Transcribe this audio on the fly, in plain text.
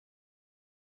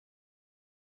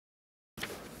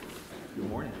Good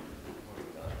morning.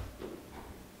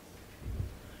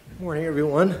 Good morning,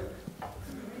 everyone.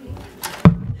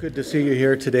 Good to see you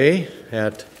here today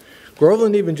at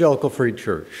Groveland Evangelical Free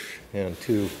Church and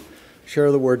to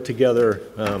share the Word together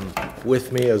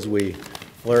with me as we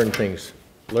learn things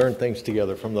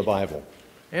together from the Bible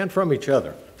and from each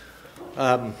other.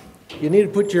 You need to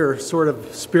put your sort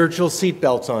of spiritual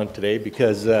seatbelts on today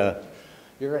because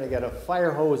you're going to get a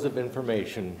fire hose of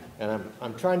information, and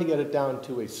I'm trying to get it down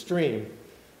to a stream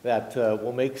that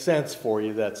will make sense for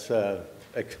you. That's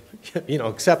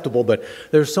acceptable. But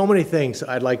there's so many things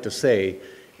I'd like to say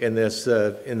in this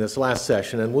last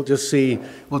session, and we'll just see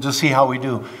how we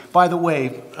do. By the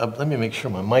way, let me make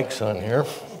sure my mic's on here.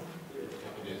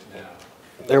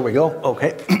 There we go.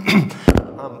 Okay.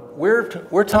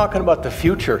 We're talking about the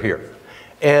future here,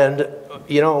 and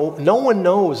no one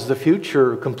knows the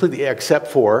future completely except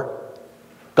for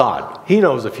God. He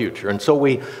knows the future, and so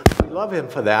we love Him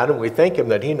for that, and we thank Him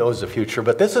that He knows the future.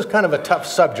 But this is kind of a tough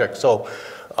subject, so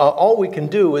all we can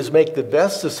do is make the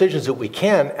best decisions that we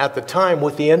can at the time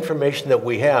with the information that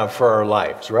we have for our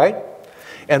lives, right?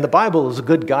 And the Bible is a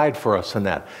good guide for us in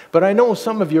that. But I know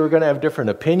some of you are going to have different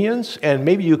opinions, and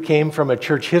maybe you came from a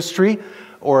church history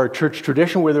or a church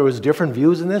tradition where there was different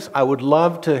views in this. I would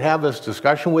love to have this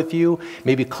discussion with you,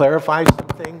 maybe clarify some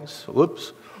things.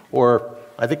 Whoops. Or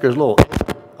I think there's a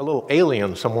little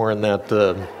alien somewhere in that.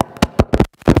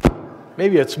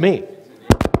 Maybe it's me.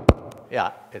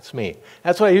 Yeah, it's me.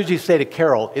 That's what I usually say to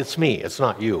Carol. It's me. It's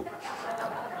not you.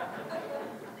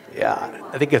 Yeah,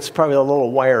 I think it's probably a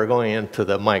little wire going into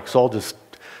the mic, so I'll just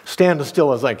stand as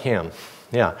still as I can.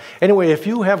 Yeah. Anyway, if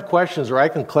you have questions or I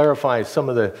can clarify some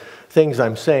of the things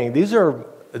I'm saying, these are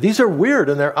weird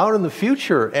and they're out in the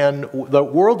future, and the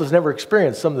world has never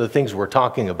experienced some of the things we're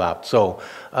talking about. So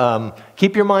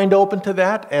keep your mind open to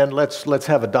that, and let's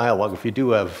have a dialogue if you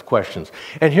do have questions.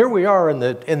 And here we are in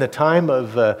the time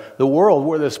of the world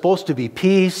where there's supposed to be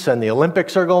peace and the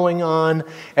Olympics are going on,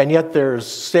 and yet there's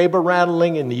saber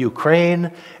rattling in the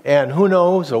Ukraine, and who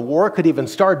knows, a war could even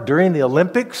start during the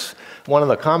Olympics. One of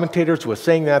the commentators was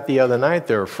saying that the other night.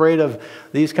 They're afraid of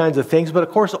these kinds of things, but of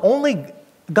course only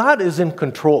God is in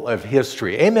control of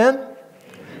history. Amen?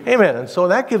 Amen. And so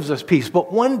that gives us peace.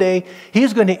 But one day,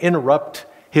 He's going to interrupt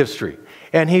history.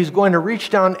 And He's going to reach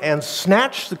down and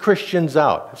snatch the Christians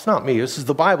out. It's not me. This is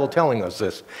the Bible telling us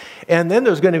this. And then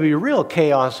there's going to be real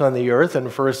chaos on the earth.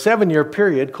 And for a 7-year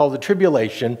period called the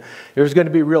tribulation, there's going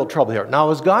to be real trouble here.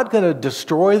 Now, is God going to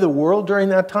destroy the world during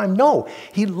that time? No.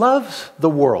 He loves the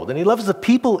world. And He loves the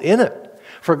people in it.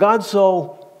 For God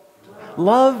so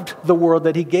loved the world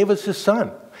that He gave us His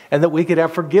Son, and that we could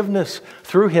have forgiveness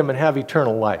through Him and have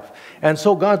eternal life. And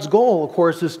so God's goal, of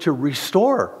course, is to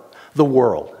restore the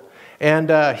world.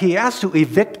 And He has to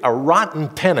evict a rotten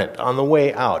tenant on the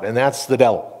way out, and that's the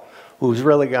devil, who's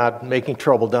really making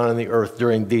trouble down on the earth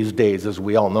during these days, as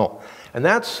we all know. And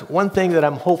that's one thing that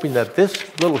I'm hoping that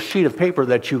this little sheet of paper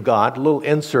that you got, a little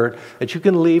insert, that you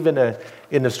can leave in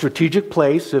a strategic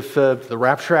place. If the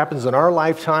rapture happens in our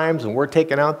lifetimes and we're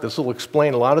taken out, this will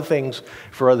explain a lot of things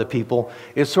for other people.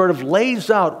 It sort of lays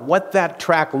out what that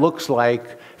track looks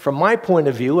like from my point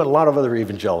of view and a lot of other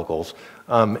evangelicals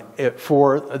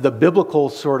for the biblical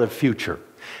sort of future.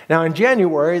 Now in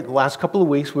January, the last couple of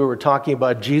weeks, we were talking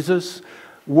about Jesus'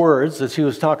 words as He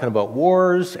was talking about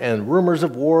wars and rumors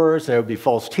of wars. There would be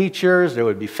false teachers, there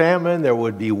would be famine, there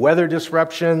would be weather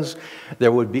disruptions,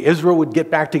 Israel would get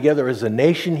back together as a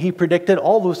nation, He predicted.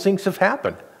 All those things have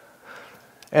happened.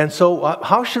 And so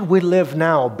how should we live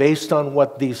now based on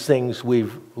what these things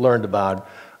we've learned about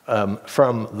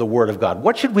from the Word of God?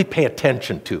 What should we pay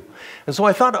attention to? And so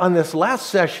I thought on this last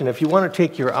session, if you want to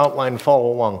take your outline and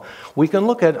follow along, we can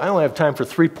look at, I only have time for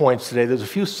 3 points today. There's a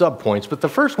few sub-points, but the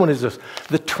first one is this: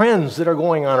 the trends that are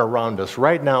going on around us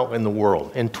right now in the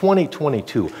world, in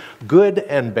 2022, good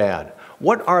and bad.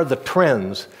 What are the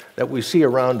trends that we see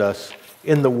around us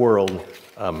in the world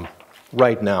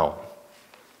right now?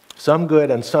 Some good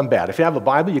and some bad. If you have a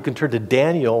Bible, you can turn to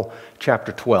Daniel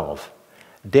chapter 12.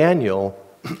 Daniel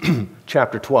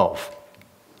chapter 12.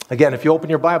 Again, if you open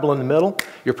your Bible in the middle,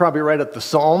 you're probably right at the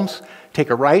Psalms. Take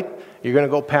a right. You're going to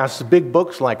go past the big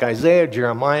books like Isaiah,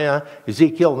 Jeremiah,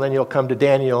 Ezekiel, and then you'll come to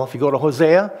Daniel. If you go to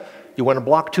Hosea, you went a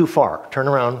block too far. Turn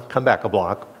around, come back a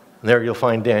block, and there you'll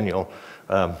find Daniel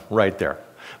right there.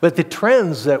 But the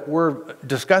trends that we're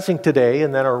discussing today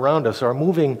and that are around us are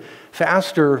moving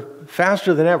faster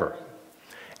than ever.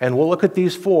 And we'll look at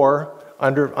these 4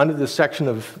 under this section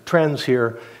of trends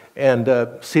here and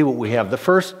see what we have. The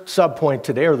first subpoint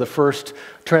today, or the first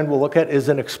trend we'll look at, is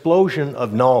an explosion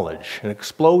of knowledge. An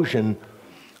explosion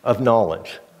of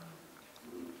knowledge.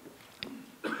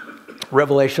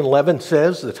 Revelation 11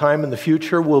 says the time in the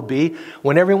future will be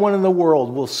when everyone in the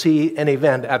world will see an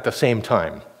event at the same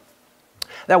time.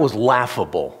 That was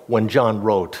laughable when John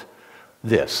wrote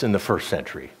this in the first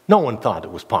century. No one thought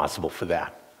it was possible for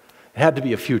that. It had to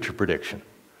be a future prediction.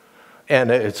 And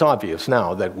it's obvious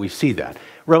now that we see that.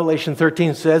 Revelation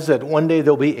 13 says that one day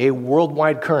there'll be a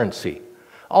worldwide currency.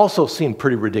 Also seemed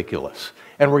pretty ridiculous.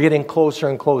 And we're getting closer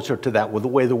and closer to that with the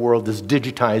way the world is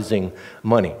digitizing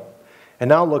money. And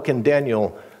now look in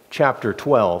Daniel chapter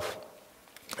 12.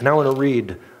 And I want to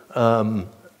read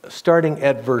starting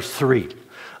at verse 3.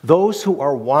 Those who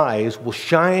are wise will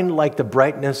shine like the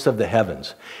brightness of the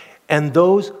heavens, and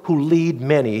those who lead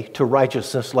many to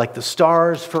righteousness like the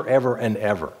stars forever and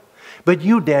ever. But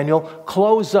you, Daniel,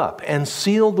 close up and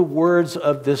seal the words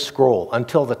of this scroll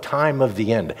until the time of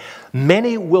the end.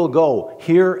 Many will go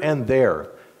here and there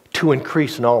to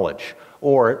increase knowledge,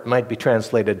 or it might be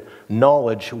translated,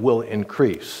 knowledge will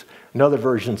increase. Another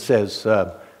version says,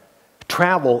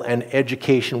 travel and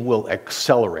education will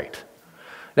accelerate.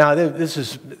 Now,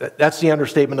 that's the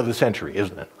understatement of the century,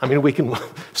 isn't it? I mean, we can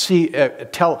see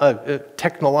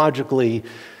technologically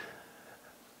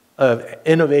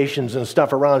innovations and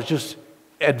stuff around just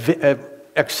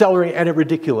accelerating at a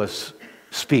ridiculous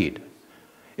speed.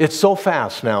 It's so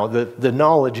fast now, the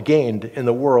knowledge gained in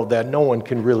the world, that no one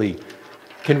can really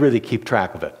keep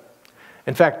track of it.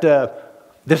 In fact,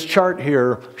 this chart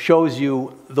here shows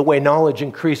you the way knowledge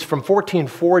increased from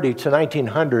 1440 to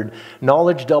 1900.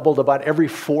 Knowledge doubled about every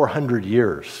 400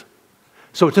 years.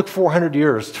 So it took 400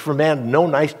 years for man to know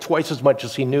twice as much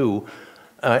as he knew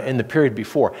in the period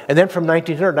before. And then from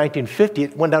 1900 to 1950,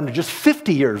 it went down to just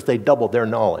 50 years they doubled their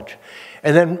knowledge.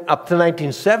 And then up to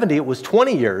 1970, it was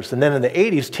 20 years. And then in the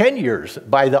 80s, 10 years.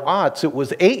 By the aughts, it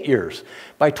was 8 years.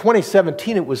 By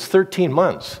 2017, it was 13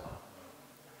 months.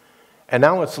 And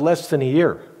now it's less than a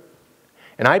year.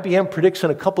 And IBM predicts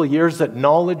in a couple of years that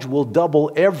knowledge will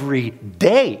double every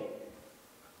day. You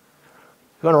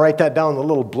want to write that down in the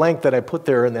little blank that I put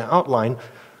there in the outline.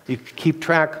 You keep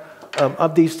track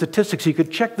of these statistics. You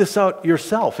could check this out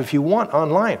yourself if you want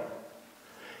online.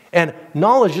 And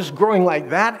knowledge is growing like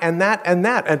that and that and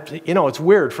that. And, you know, it's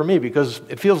weird for me because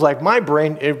it feels like my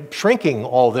brain is shrinking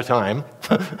all the time.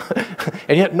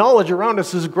 And yet knowledge around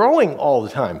us is growing all the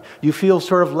time. You feel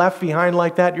sort of left behind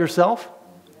like that yourself?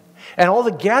 And all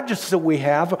the gadgets that we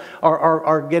have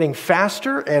are getting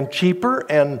faster and cheaper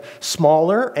and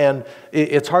smaller. And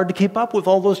it's hard to keep up with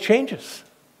all those changes.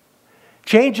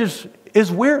 Change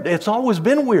is weird. It's always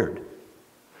been weird.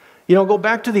 You know, go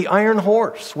back to the iron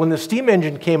horse. When the steam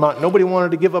engine came out, nobody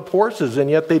wanted to give up horses, and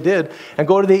yet they did. And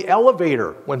go to the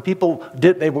elevator. When people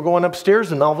they were going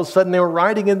upstairs, and all of a sudden they were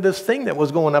riding in this thing that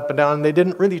was going up and down, and they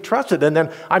didn't really trust it. And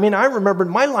then, I remember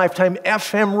in my lifetime,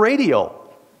 FM radio,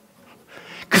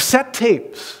 cassette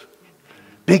tapes,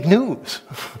 big news,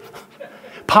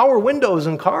 power windows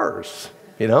in cars,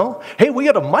 you know. Hey, we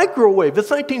got a microwave. It's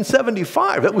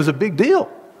 1975. That was a big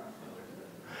deal.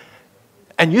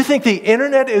 And you think the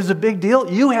internet is a big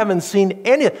deal? You haven't seen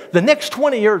any. The next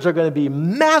 20 years are going to be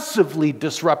massively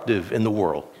disruptive in the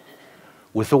world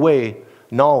with the way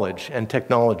knowledge and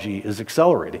technology is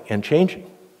accelerating and changing.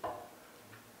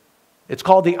 It's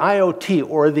called the IoT,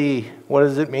 or what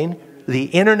does it mean? The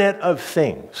Internet of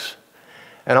Things.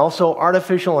 And also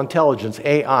artificial intelligence,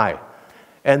 AI.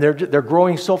 And they're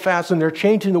growing so fast, and they're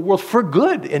changing the world for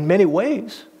good in many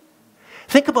ways.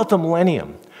 Think about the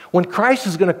millennium, when Christ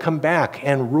is going to come back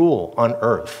and rule on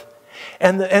earth.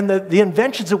 And the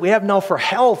inventions that we have now for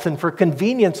health and for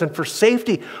convenience and for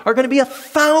safety are going to be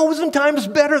 1,000 times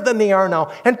better than they are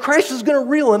now. And Christ is going to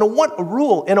rule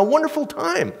in a wonderful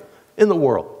time in the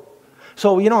world.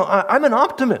 So, you know, I'm an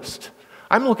optimist.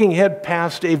 I'm looking ahead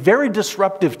past a very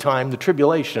disruptive time, the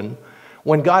tribulation,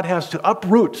 when God has to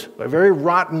uproot a very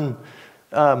rotten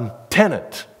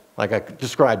tenant, like I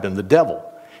described him, the devil,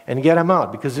 and get him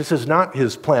out, because this is not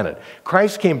his planet.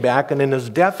 Christ came back and in his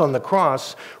death on the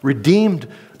cross redeemed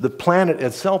the planet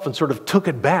itself and sort of took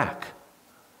it back.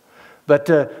 But,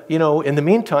 you know, in the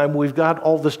meantime, we've got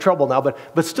all this trouble now,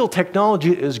 but still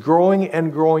technology is growing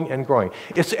and growing and growing.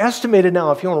 It's estimated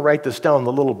now, if you want to write this down,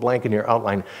 the little blank in your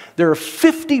outline, there are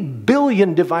 50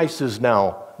 billion devices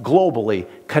now globally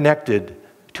connected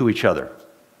to each other,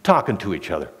 talking to each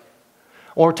other.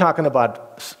 Or we're talking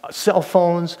about cell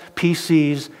phones,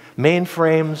 PCs,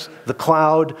 mainframes, the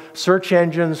cloud, search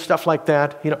engines, stuff like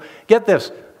that. You know, get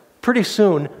this, pretty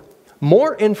soon,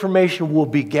 more information will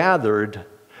be gathered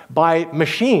by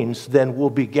machines than will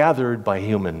be gathered by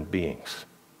human beings.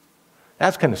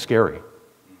 That's kind of scary.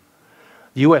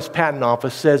 The U.S. Patent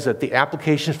Office says that the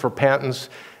applications for patents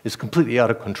is completely out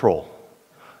of control.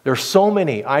 There are so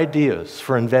many ideas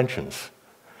for inventions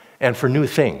and for new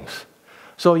things.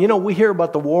 So, we hear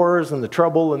about the wars and the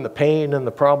trouble and the pain and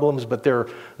the problems, but there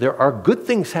are good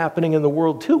things happening in the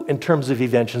world too in terms of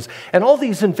inventions. And all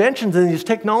these inventions and these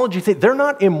technologies, they're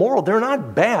not immoral, they're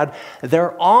not bad,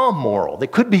 they're amoral. They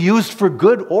could be used for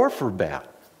good or for bad.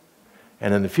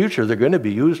 And in the future, they're going to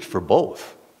be used for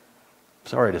both.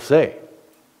 Sorry to say.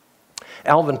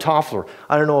 Alvin Toffler,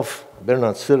 I don't know if, I better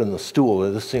not sit on the stool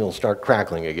or this thing will start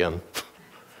crackling again.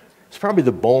 It's probably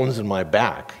the bones in my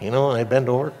back, and I bend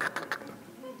over.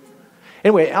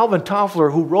 Anyway, Alvin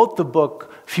Toffler, who wrote the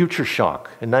book Future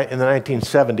Shock in the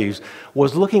 1970s,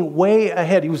 was looking way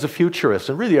ahead. He was a futurist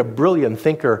and really a brilliant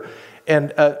thinker.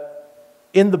 And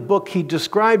in the book, he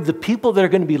described the people that are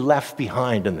going to be left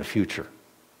behind in the future.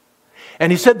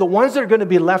 And he said the ones that are going to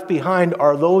be left behind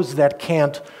are those that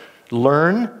can't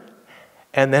learn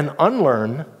and then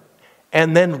unlearn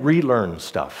and then relearn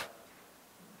stuff.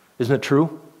 Isn't it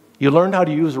true? You learned how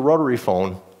to use a rotary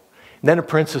phone, and then a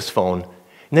Princess phone,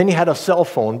 and then you had a cell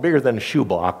phone bigger than a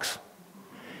shoebox.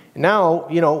 Now,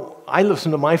 I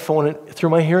listen to my phone through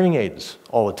my hearing aids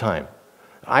all the time.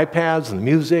 iPads and the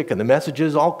music and the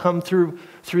messages all come through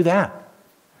that.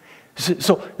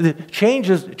 So the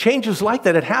changes like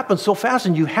that, it happens so fast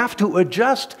and you have to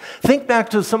adjust. Think back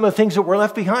to some of the things that were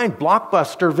left behind.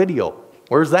 Blockbuster video.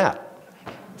 Where's that?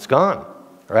 It's gone,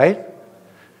 right?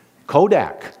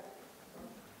 Kodak.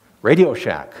 Radio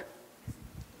Shack.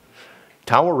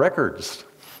 Tower Records.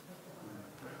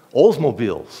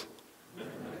 Oldsmobiles.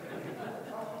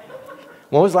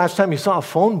 When was the last time you saw a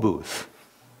phone booth?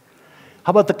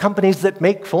 How about the companies that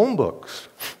make phone books?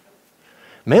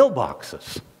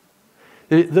 Mailboxes.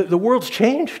 The world's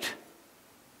changed.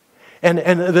 And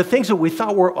the things that we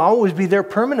thought would always be there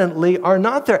permanently are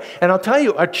not there. And I'll tell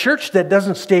you, a church that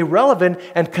doesn't stay relevant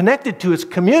and connected to its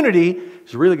community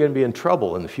is really going to be in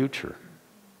trouble in the future.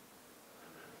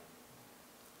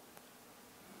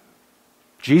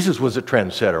 Jesus was a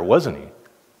trendsetter, wasn't he?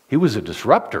 He was a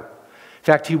disruptor. In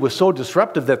fact, he was so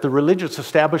disruptive that the religious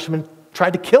establishment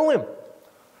tried to kill him.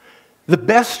 The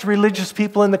best religious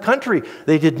people in the country,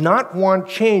 they did not want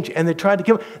change, and they tried to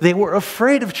kill him. They were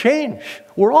afraid of change.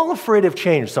 We're all afraid of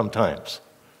change sometimes.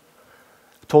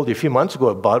 I told you a few months ago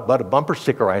about a bumper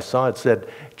sticker I saw. It said,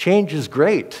 "Change is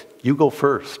great. You go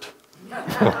first."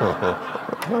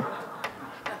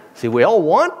 See, we all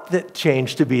want that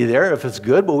change to be there if it's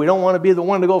good, but we don't want to be the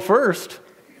one to go first.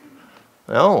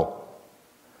 No.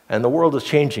 And the world is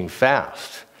changing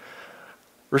fast.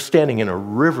 We're standing in a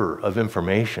river of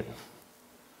information.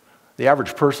 The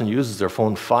average person uses their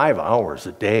phone 5 hours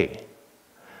a day.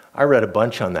 I read a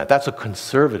bunch on that. That's a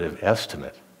conservative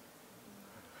estimate.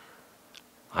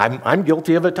 I'm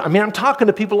guilty of it. I mean, I'm talking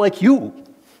to people like you,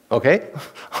 okay,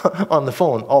 on the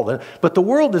phone all the time. But the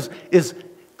world is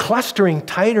clustering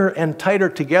tighter and tighter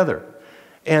together.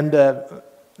 And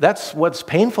that's what's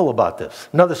painful about this.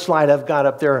 Another slide I've got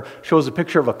up there shows a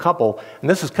picture of a couple, and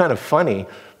this is kind of funny,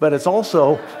 but it's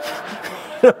also,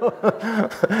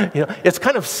 it's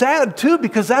kind of sad too,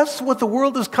 because that's what the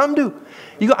world has come to.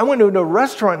 I went to a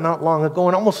restaurant not long ago,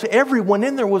 and almost everyone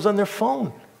in there was on their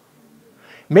phone.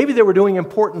 Maybe they were doing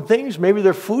important things. Maybe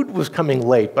their food was coming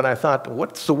late, but I thought,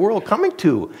 what's the world coming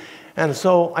to? And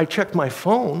so I checked my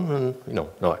phone, and, no,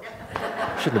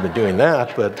 I shouldn't have been doing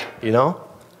that, but,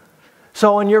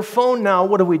 So on your phone now,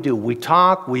 what do? We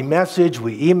talk, we message,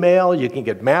 we email. You can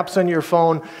get maps on your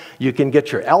phone. You can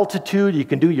get your altitude. You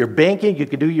can do your banking. You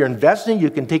can do your investing. You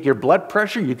can take your blood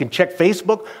pressure. You can check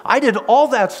Facebook. I did all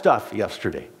that stuff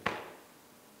yesterday.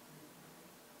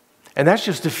 And that's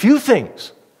just a few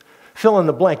things. Fill in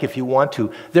the blank if you want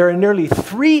to. There are nearly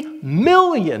 3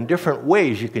 million different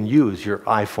ways you can use your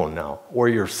iPhone now or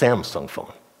your Samsung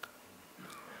phone.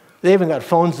 They even got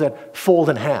phones that fold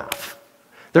in half.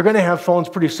 They're going to have phones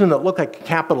pretty soon that look like a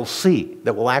capital C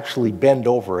that will actually bend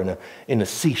over in a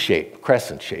C shape,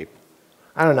 crescent shape.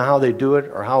 I don't know how they do it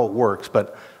or how it works,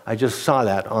 but I just saw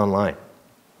that online.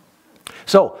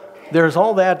 So there's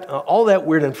all that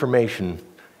weird information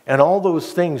and all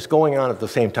those things going on at the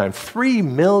same time. 3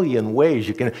 million ways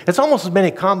you can. It's almost as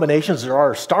many combinations as there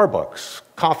are Starbucks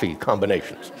coffee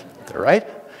combinations, right?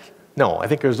 No, I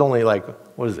think there's only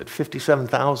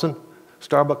 57,000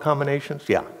 Starbucks combinations?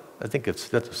 Yeah. I think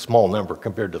that's a small number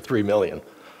compared to 3 million.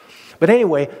 But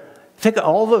anyway, think of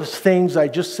all those things I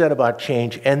just said about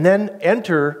change, and then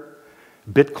enter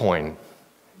Bitcoin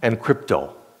and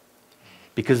crypto,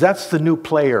 because that's the new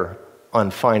player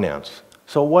on finance.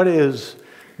 So what is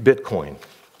Bitcoin?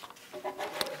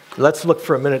 Let's look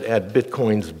for a minute at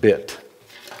Bitcoin's bit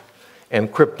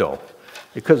and crypto,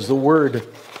 because the word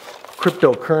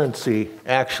cryptocurrency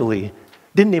actually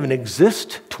Didn't even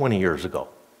exist 20 years ago.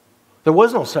 There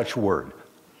was no such word.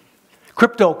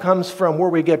 Crypto comes from where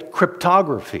we get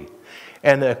cryptography.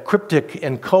 And a cryptic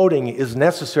encoding is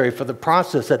necessary for the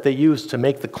process that they use to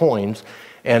make the coins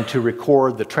and to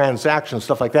record the transactions,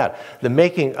 stuff like that. The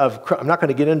making of, I'm not going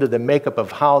to get into the makeup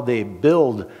of how they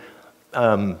build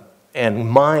and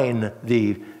mine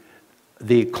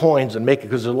the coins and make it,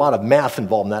 because there's a lot of math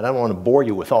involved in that. I don't want to bore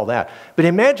you with all that. But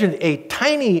imagine a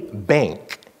tiny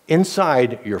bank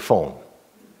inside your phone.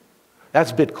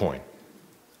 That's Bitcoin.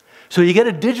 So you get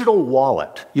a digital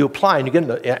wallet. You apply and you get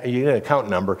an account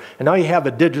number, and now you have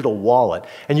a digital wallet.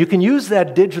 And you can use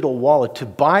that digital wallet to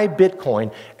buy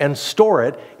Bitcoin and store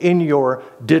it in your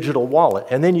digital wallet.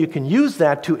 And then you can use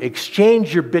that to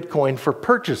exchange your Bitcoin for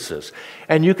purchases.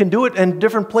 And you can do it in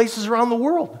different places around the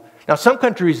world. Now, some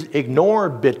countries ignore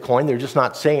Bitcoin. They're just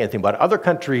not saying anything about it. Other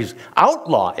countries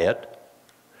outlaw it.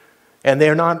 And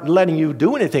they're not letting you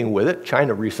do anything with it.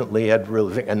 China recently had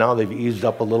really, and now they've eased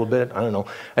up a little bit. I don't know.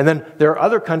 And then there are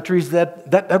other countries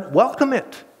that welcome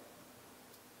it.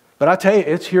 But I tell you,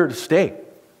 it's here to stay.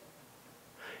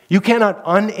 You cannot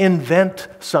uninvent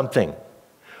something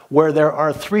where there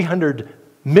are 300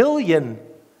 million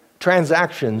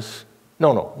transactions.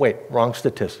 No, wait, wrong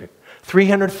statistic.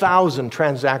 300,000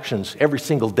 transactions every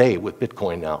single day with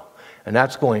Bitcoin now. And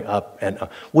that's going up and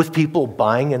up, with people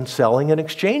buying and selling and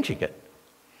exchanging it.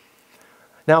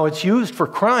 Now, it's used for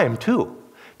crime, too,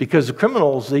 because the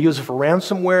criminals, they use it for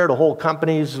ransomware to hold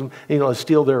companies,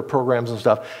 steal their programs and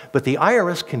stuff. But the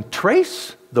IRS can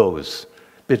trace those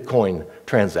Bitcoin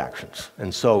transactions,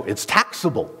 and so it's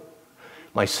taxable.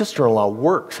 My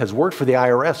sister-in-law has worked for the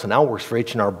IRS and now works for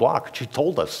H&R Block. She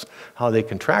told us how they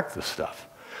can track this stuff.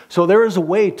 So there is a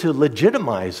way to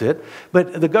legitimize it,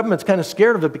 but the government's kind of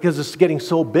scared of it because it's getting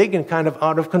so big and kind of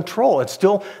out of control.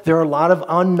 There are a lot of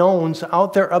unknowns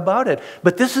out there about it.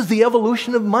 But this is the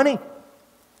evolution of money.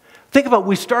 Think about it.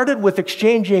 We started with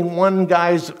exchanging one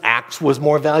guy's axe was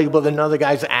more valuable than another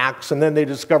guy's axe, and then they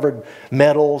discovered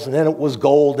metals, and then it was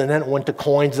gold, and then it went to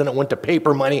coins, then it went to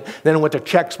paper money, then it went to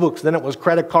checkbooks, then it was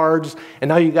credit cards, and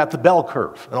now you got the bell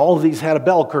curve. And all of these had a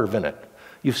bell curve in it.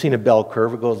 You've seen a bell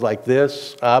curve. It goes like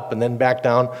this, up, and then back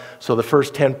down. So the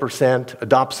first 10%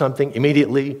 adopt something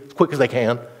immediately, as quick as they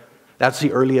can. That's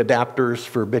the early adapters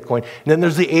for Bitcoin. And then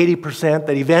there's the 80%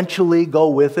 that eventually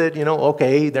go with it.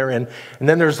 Okay, they're in. And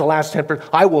then there's the last 10%.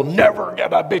 I will never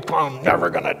get a Bitcoin. I'm never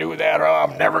going to do that. Or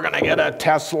I'm never going to get a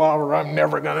Tesla. Or I'm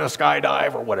never going to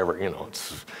skydive. Or whatever.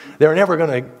 They're never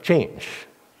going to change.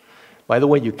 By the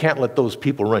way, you can't let those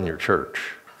people run your church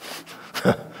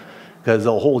because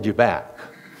they'll hold you back.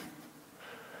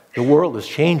 The world is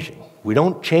changing. We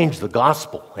don't change the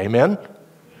gospel, amen?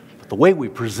 But the way we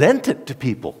present it to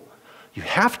people, you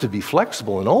have to be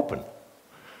flexible and open.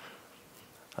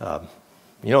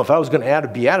 If I was going to add a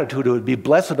beatitude, it would be,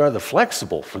 blessed are the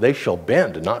flexible, for they shall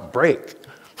bend and not break.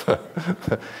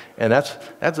 And that's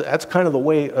kind of the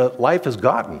way life has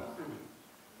gotten.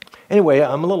 Anyway,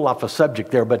 I'm a little off a subject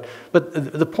there, but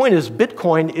the point is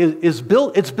Bitcoin is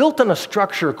built on a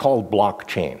structure called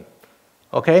blockchain,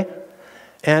 okay?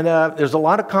 And there's a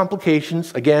lot of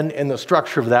complications, again, in the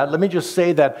structure of that. Let me just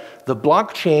say that the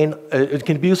blockchain, it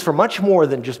can be used for much more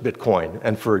than just Bitcoin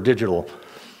and for digital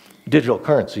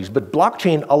currencies. But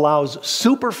blockchain allows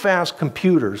super fast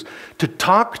computers to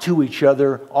talk to each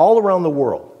other all around the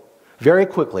world very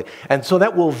quickly. And so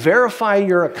that will verify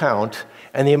your account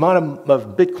and the amount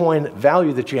of Bitcoin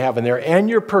value that you have in there and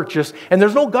your purchase. And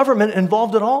there's no government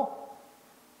involved at all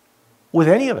with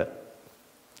any of it.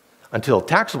 Until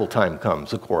taxable time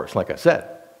comes, of course, like I said.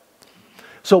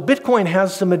 So Bitcoin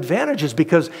has some advantages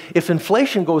because if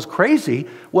inflation goes crazy,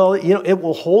 well, it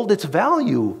will hold its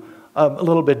value a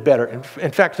little bit better.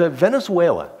 In fact,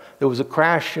 Venezuela, there was a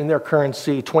crash in their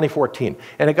currency 2014,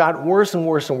 and it got worse and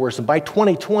worse and worse. And by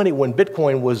 2020, when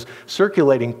Bitcoin was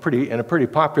circulating in a pretty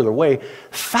popular way,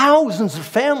 thousands of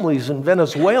families in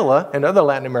Venezuela and other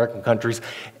Latin American countries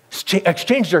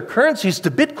exchanged their currencies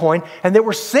to Bitcoin, and they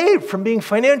were saved from being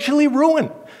financially ruined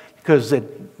because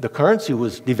the currency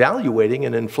was devaluating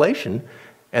in inflation,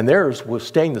 and theirs was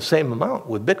staying the same amount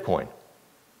with Bitcoin.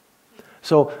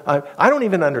 So I don't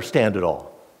even understand it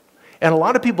all. And a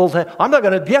lot of people say, I'm not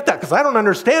going to get that because I don't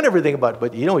understand everything about it.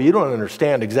 But you don't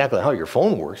understand exactly how your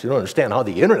phone works. You don't understand how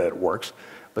the internet works,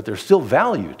 but there's still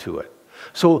value to it.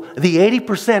 So the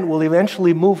 80% will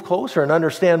eventually move closer and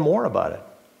understand more about it.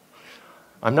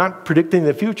 I'm not predicting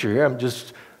the future here. I'm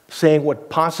just saying what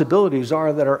possibilities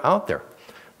are that are out there.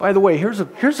 By the way, here's a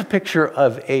picture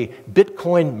of a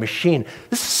Bitcoin machine.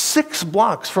 This is 6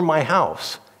 blocks from my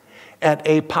house at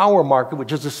a power market,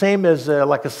 which is the same as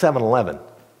like a 7-Eleven.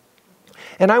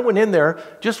 And I went in there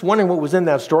just wondering what was in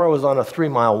that store. I was on a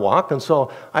 3-mile walk, and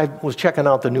so I was checking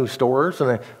out the new stores,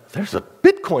 and there's a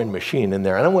Bitcoin machine in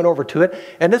there. And I went over to it,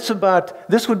 and this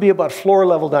would be about floor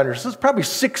level down here. So it's probably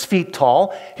 6 feet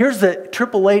tall. Here's the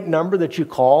 888 number that you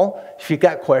call if you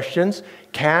got questions.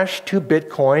 Cash to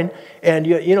Bitcoin, and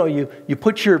you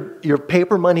put your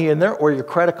paper money in there or your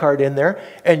credit card in there,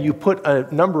 and you put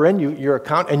a number in your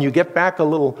account, and you get back a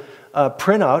little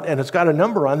printout, and it's got a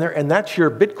number on there, and that's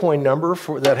your Bitcoin number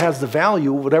that has the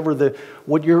value,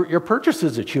 what your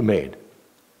purchases that you made.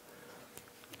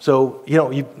 So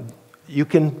you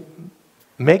can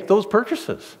make those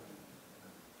purchases.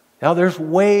 Now, there's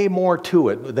way more to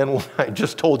it than what I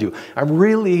just told you. I'm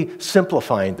really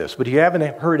simplifying this, but if you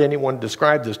haven't heard anyone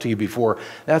describe this to you before,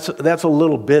 that's a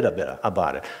little bit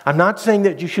about it. I'm not saying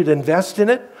that you should invest in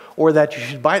it or that you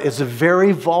should buy it. It's a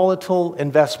very volatile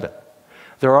investment.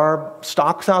 There are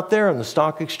stocks out there on the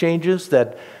stock exchanges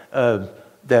that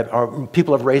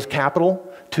people have raised capital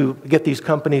to get these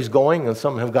companies going, and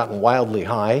some have gotten wildly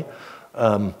high.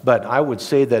 But I would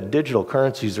say that digital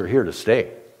currencies are here to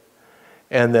stay.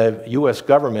 And the U.S.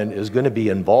 government is going to be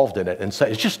involved in it. And so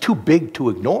it's just too big to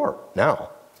ignore now.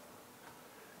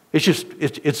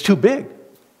 It's too big.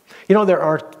 There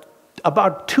are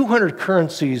about 200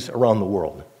 currencies around the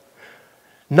world.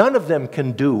 None of them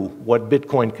can do what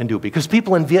Bitcoin can do because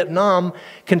people in Vietnam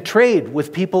can trade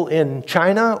with people in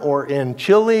China or in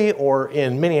Chile or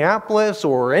in Minneapolis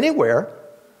or anywhere.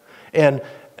 And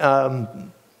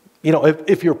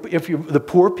if you're the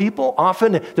poor people,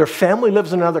 often their family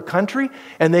lives in another country,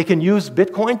 and they can use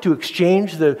Bitcoin to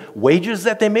exchange the wages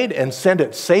that they made and send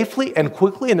it safely and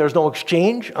quickly, and there's no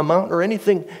exchange amount or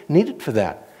anything needed for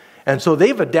that. And so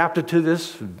they've adapted to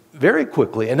this very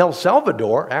quickly. In El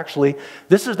Salvador, actually,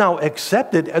 this is now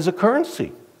accepted as a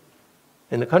currency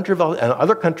in the country of, and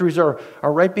other countries are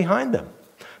right behind them.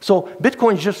 So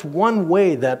Bitcoin is just one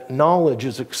way that knowledge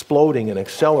is exploding and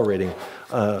accelerating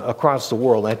across the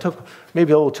world. I took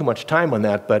maybe a little too much time on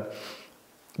that, but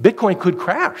Bitcoin could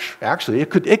crash, actually.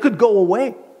 It could go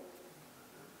away.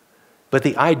 But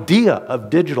the idea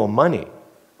of digital money,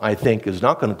 I think, is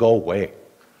not going to go away.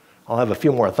 I'll have a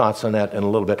few more thoughts on that in a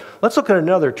little bit. Let's look at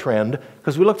another trend,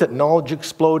 because we looked at knowledge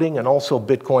exploding and also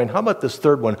Bitcoin. How about this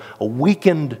third one? A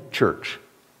weakened church.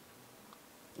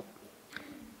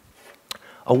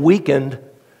 A weakened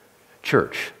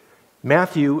church.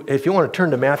 Matthew, if you want to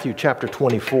turn to Matthew chapter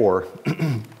 24,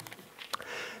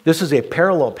 this is a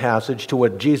parallel passage to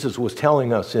what Jesus was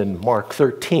telling us in Mark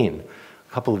 13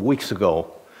 a couple of weeks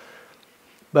ago.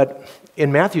 But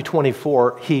in Matthew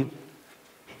 24, he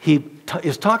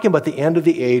is talking about the end of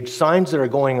the age, signs that are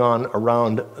going on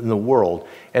around in the world.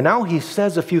 And now he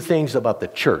says a few things about the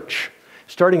church,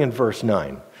 starting in verse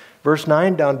 9. Verse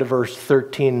 9 down to verse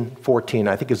 13, 14,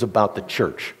 I think is about the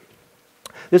church.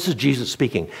 This is Jesus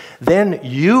speaking. Then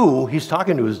you, he's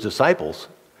talking to his disciples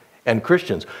and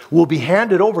Christians, will be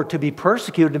handed over to be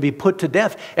persecuted and be put to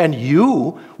death. And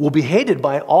you will be hated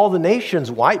by all the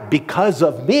nations. Why? Because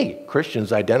of me.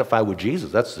 Christians identify with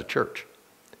Jesus. That's the church.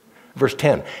 Verse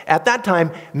 10, at that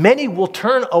time, many will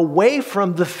turn away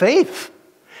from the faith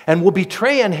and will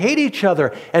betray and hate each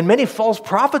other, and many false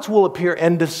prophets will appear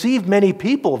and deceive many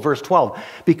people. Verse 12,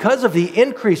 because of the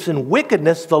increase in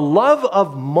wickedness, the love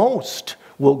of most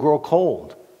will grow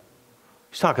cold.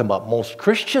 He's talking about most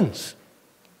Christians.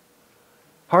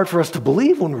 Hard for us to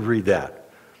believe when we read that.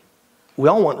 We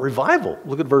all want revival.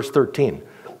 Look at verse 13.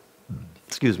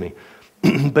 Excuse me.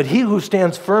 But he who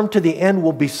stands firm to the end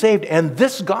will be saved, and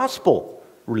this gospel,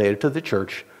 related to the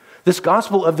church, this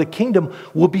gospel of the kingdom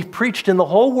will be preached in the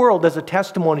whole world as a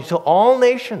testimony to all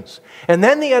nations. And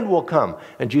then the end will come.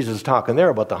 And Jesus is talking there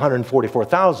about the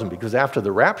 144,000, because after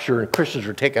the rapture and Christians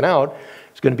are taken out,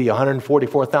 it's going to be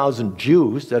 144,000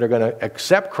 Jews that are going to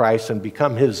accept Christ and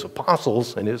become his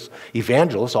apostles and his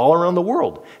evangelists all around the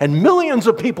world. And millions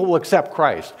of people will accept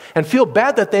Christ and feel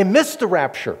bad that they missed the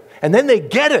rapture. And then they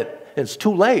get it. And it's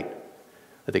too late,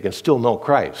 but they can still know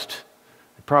Christ.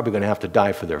 They're probably going to have to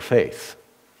die for their faith.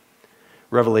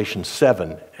 Revelation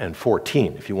 7 and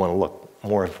 14, if you want to look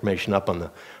more information up on the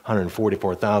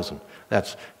 144,000.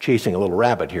 That's chasing a little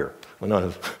rabbit here. We don't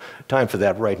have time for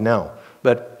that right now.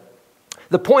 But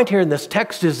the point here in this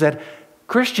text is that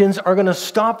Christians are going to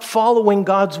stop following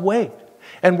God's way.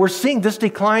 And we're seeing this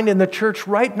decline in the church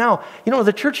right now.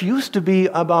 The church used to be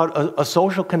about a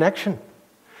social connection.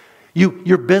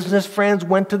 Your business friends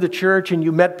went to the church, and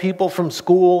you met people from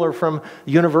school or from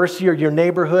university or your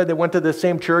neighborhood that went to the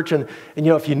same church. And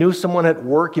if you knew someone at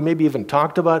work, you maybe even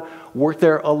talked about work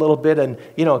there a little bit. And,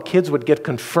 kids would get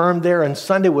confirmed there. And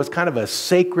Sunday was kind of a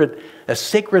sacred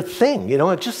thing.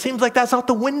 It just seems like that's out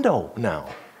the window now.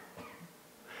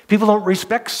 People don't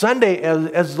respect Sunday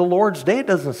as the Lord's day,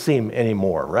 doesn't seem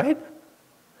anymore, right?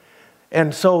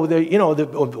 And so,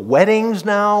 the weddings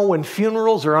now and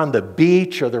funerals are on the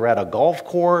beach or they're at a golf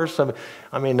course.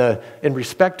 I mean, in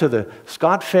respect to the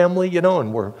Scott family,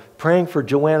 and we're praying for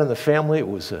Joanne and the family. It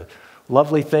was a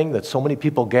lovely thing that so many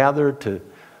people gathered to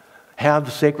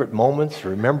have sacred moments,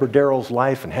 remember Daryl's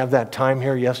life and have that time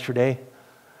here yesterday.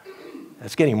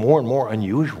 That's getting more and more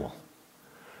unusual.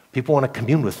 People want to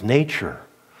commune with nature.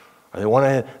 Or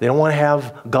they don't want to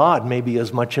have God maybe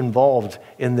as much involved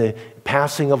in the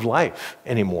passing of life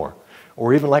anymore.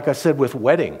 Or even, like I said, with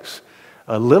weddings.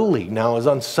 Little League now is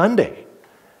on Sunday.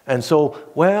 And so,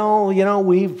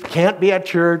 we can't be at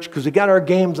church because we got our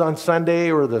games on Sunday,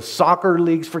 or the soccer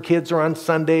leagues for kids are on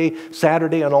Sunday,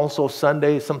 Saturday, and also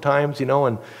Sunday sometimes,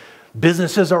 and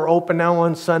businesses are open now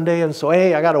on Sunday, and so,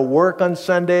 hey, I got to work on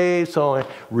Sunday, so I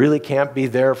really can't be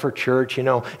there for church,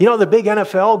 the big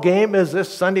NFL game is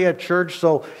this Sunday at church,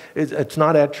 so it's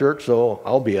not at church, so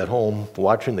I'll be at home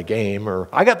watching the game. Or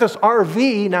I got this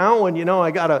RV now, and,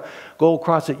 I got to go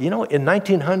across it. In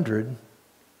 1900,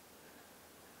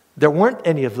 there weren't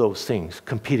any of those things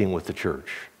competing with the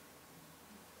church.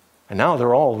 And now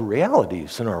they're all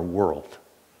realities in our world.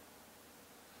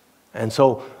 And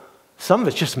so some of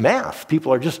it's just math.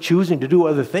 People are just choosing to do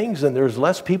other things, and there's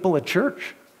less people at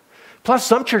church. Plus,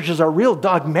 some churches are real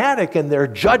dogmatic and they're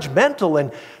judgmental,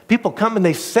 and people come and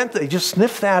they just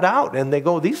sniff that out, and they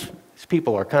go, these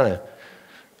people are kind of,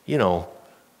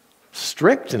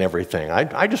 strict and everything.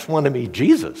 I just want to meet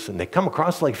Jesus, and they come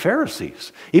across like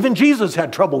Pharisees. Even Jesus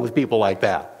had trouble with people like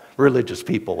that, religious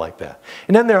people like that.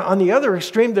 And then on the other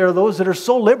extreme, there are those that are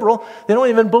so liberal, they don't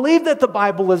even believe that the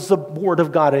Bible is the Word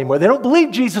of God anymore. They don't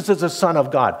believe Jesus is the Son of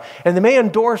God. And they may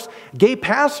endorse gay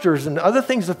pastors and other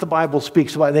things that the Bible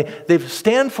speaks about. They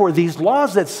stand for these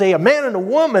laws that say a man and a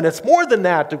woman, it's more than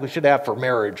that we should have for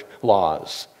marriage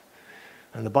laws.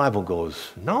 And the Bible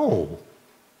goes, no.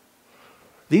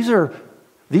 These are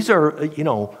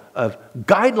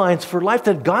guidelines for life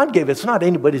that God gave. It's not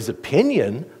anybody's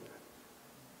opinion.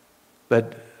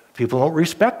 But people don't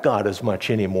respect God as much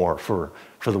anymore for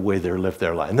the way they live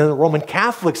their life. And then the Roman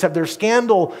Catholics have their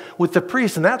scandal with the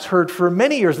priests, and that's heard for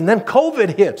many years. And then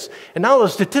COVID hits. And now the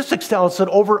statistics tell us that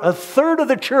over a third of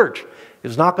the church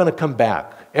is not going to come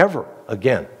back ever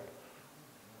again.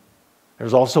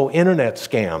 There's also internet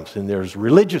scams, and there's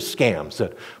religious scams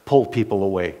that pull people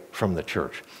away from the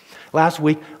church. Last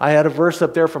week, I had a verse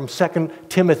up there from 2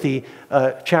 Timothy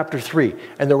chapter 3,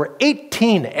 and there were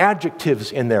 18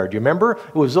 adjectives in there. Do you remember?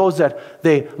 It was those that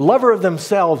they lover of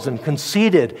themselves and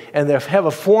conceited, and they have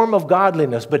a form of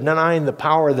godliness, but denying the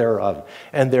power thereof,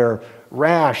 and they're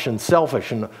rash and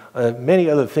selfish, and many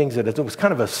other things. It was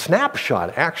kind of a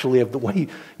snapshot, actually, of the way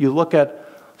you look at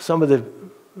some of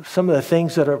the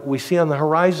things that we see on the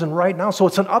horizon right now. So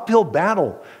it's an uphill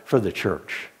battle for the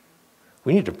church.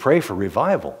 We need to pray for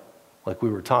revival, like we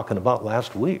were talking about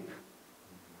last week.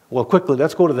 Well, quickly,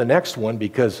 let's go to the next one,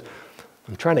 because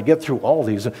I'm trying to get through all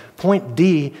these. Point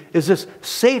D is this: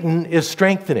 Satan is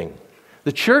strengthening.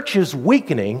 The church is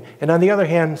weakening, and on the other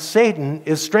hand, Satan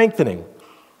is strengthening.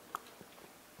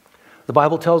 The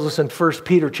Bible tells us in 1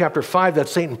 Peter chapter 5 that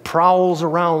Satan prowls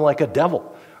around like a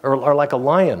devil, or like a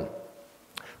lion.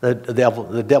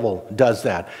 The devil does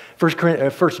that. 1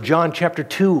 John chapter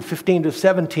 2, 15 to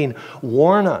 17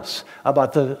 warn us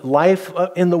about the life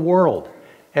in the world,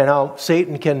 and how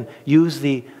Satan can use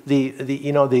the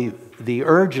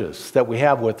urges that we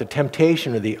have with the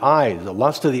temptation of the eyes, the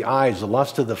lust of the eyes, the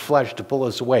lust of the flesh to pull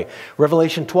us away.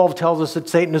 Revelation 12 tells us that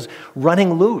Satan is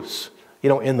running loose,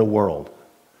 in the world,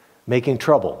 making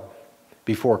trouble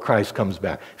before Christ comes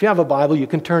back. If you have a Bible, you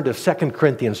can turn to 2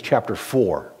 Corinthians chapter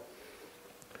 4.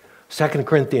 2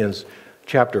 Corinthians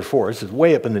chapter 4. This is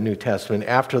way up in the New Testament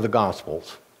after the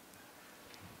Gospels.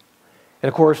 And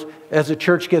of course, as the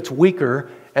church gets weaker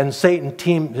and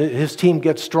his team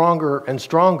gets stronger and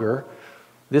stronger,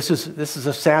 this is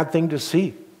a sad thing to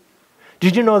see.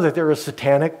 Did you know that there are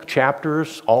satanic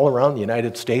chapters all around the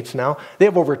United States now? They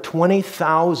have over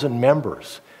 20,000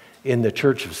 members in the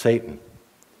Church of Satan.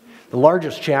 The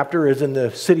largest chapter is in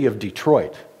the city of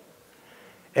Detroit.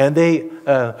 And they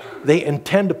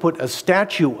intend to put a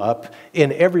statue up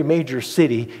in every major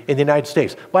city in the United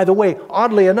States. By the way,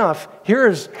 oddly enough,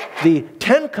 here's the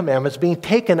 10 Commandments being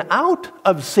taken out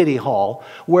of City Hall,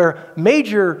 where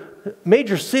major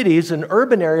cities and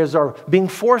urban areas are being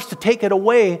forced to take it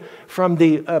away from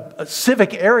the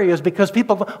civic areas because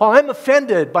people go, oh, I'm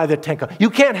offended by the 10 Commandments. You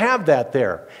can't have that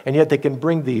there. And yet they can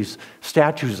bring these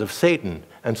statues of Satan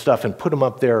and stuff and put them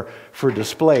up there for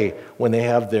display when they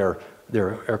have their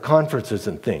conferences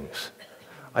and things.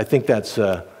 I think that's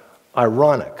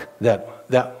ironic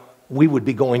that we would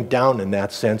be going down in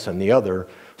that sense and the other,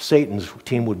 Satan's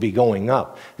team, would be going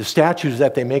up. The statues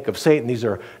that they make of Satan, these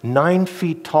are 9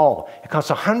 feet tall. It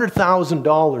costs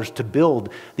 $100,000 to build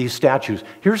these statues.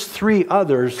 Here's 3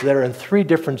 others that are in 3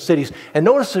 different cities. And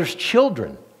notice there's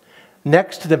children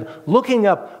next to them, looking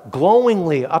up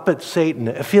glowingly up at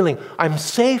Satan, feeling, I'm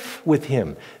safe with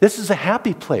him. This is a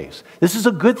happy place. This is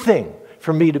a good thing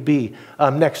for me to be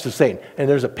next to Satan. And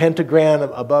there's a pentagram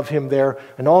above him there,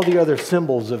 and all the other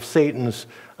symbols of Satan's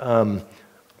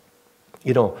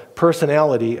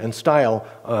personality and style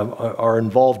are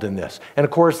involved in this. And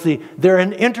of course, they're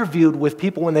interviewed with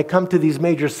people when they come to these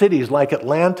major cities like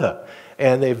Atlanta.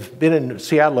 And they've been in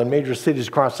Seattle and major cities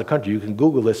across the country. You can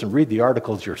Google this and read the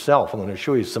articles yourself. I'm going to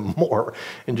show you some more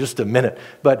in just a minute.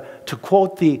 But to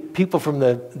quote the people from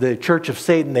the Church of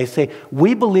Satan, they say,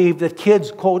 we believe that kids,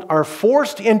 quote, are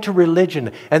forced into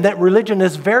religion, and that religion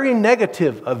is very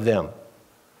negative of them.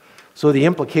 So the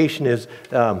implication is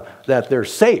that they're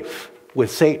safe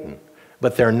with Satan,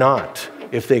 but they're not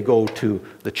if they go to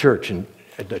the church and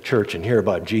hear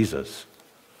about Jesus.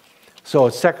 So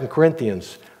it's 2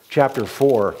 Corinthians chapter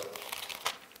 4.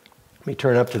 Let me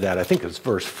turn up to that. I think it's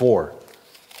verse 4.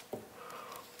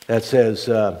 That says,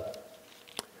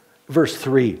 verse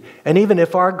 3, and even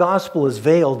if our gospel is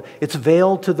veiled, it's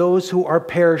veiled to those who are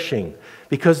perishing,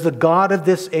 because the God of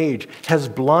this age has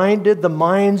blinded the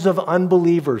minds of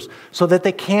unbelievers so that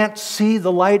they can't see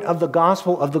the light of the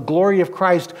gospel of the glory of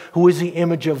Christ, who is the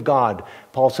image of God.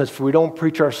 Paul says, for we don't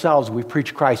preach ourselves, we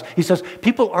preach Christ. He says,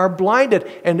 people are blinded,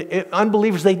 and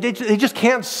unbelievers, they just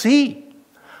can't see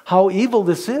how evil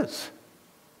this is.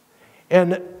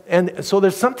 And so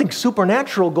there's something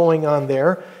supernatural going on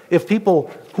there. If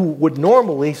people who would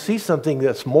normally see something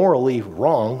that's morally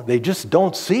wrong, they just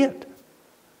don't see it.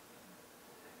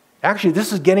 Actually,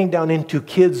 this is getting down into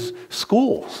kids'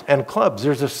 schools and clubs.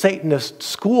 There's a Satanist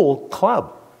school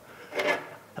club.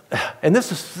 And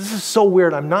this is so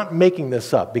weird. I'm not making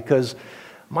this up, because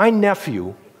my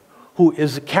nephew, who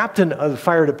is the captain of the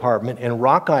fire department in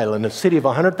Rock Island, a city of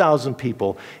 100,000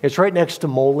 people, it's right next to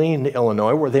Moline,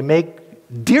 Illinois, where they make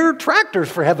Deere tractors,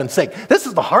 for heaven's sake. This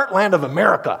is the heartland of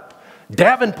America.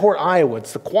 Davenport, Iowa.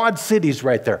 It's the Quad Cities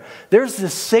right there. There's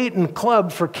this Satan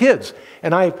club for kids.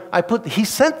 And he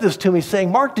sent this to me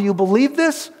saying, Mark, do you believe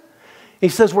this? He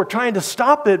says, we're trying to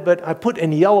stop it, but I put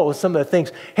in yellow some of the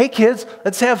things. Hey kids,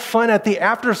 let's have fun at the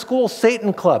after-school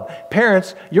Satan club.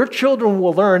 Parents, your children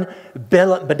will learn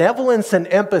benevolence and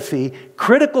empathy,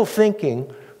 critical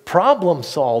thinking, problem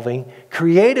solving,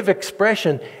 creative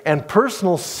expression, and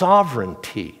personal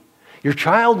sovereignty. Your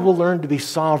child will learn to be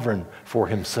sovereign for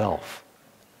himself.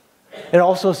 It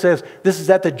also says, this is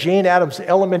at the Jane Addams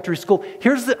Elementary School.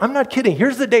 I'm not kidding,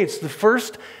 here's the dates. The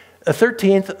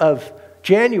 13th of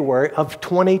January of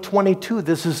 2022.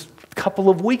 This is a couple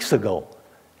of weeks ago.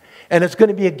 And it's going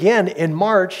to be again in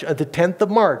March, the 10th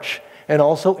of March, and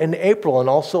also in April, and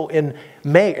also in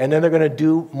May. And then they're going to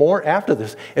do more after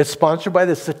this. It's sponsored by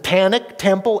the Satanic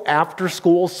Temple After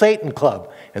School Satan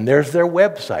Club. And there's their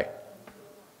website.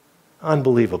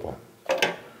 Unbelievable.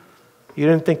 You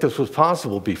didn't think this was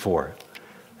possible before.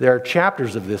 There are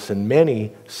chapters of this in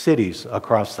many cities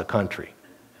across the country.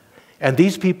 And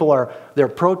these people they're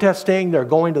protesting, they're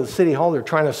going to the city hall, they're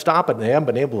trying to stop it, and they haven't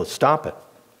been able to stop it.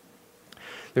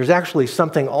 There's actually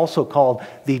something also called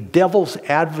the Devil's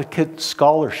Advocate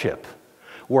Scholarship,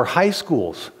 where high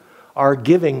schools are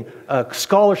giving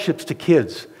scholarships to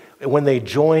kids when they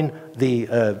join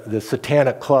the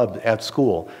satanic club at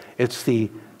school. I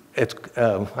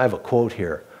have a quote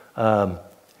here.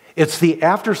 It's the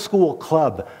after-school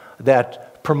club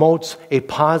that promotes a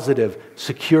positive,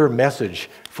 secure message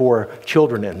for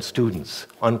children and students,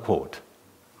 unquote.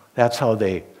 That's how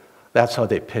they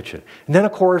pitch it. And then,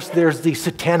 of course, there's the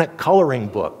satanic coloring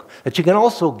book that you can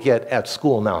also get at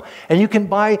school now. And you can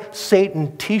buy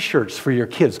Satan t-shirts for your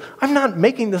kids. I'm not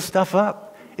making this stuff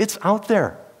up. It's out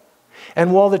there.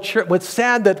 And what's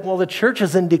sad that while the church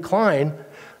is in decline,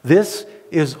 this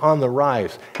is on the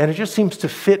rise. And it just seems to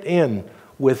fit in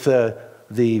with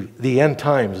the end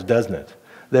times, doesn't it?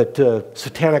 That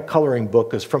satanic coloring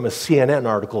book is from a CNN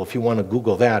article, if you want to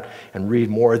Google that and read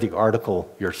more of the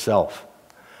article yourself.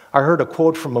 I heard a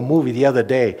quote from a movie the other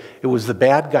day. It was the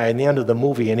bad guy in the end of the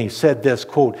movie, and he said this,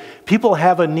 quote, people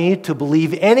have a need to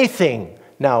believe anything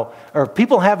now, or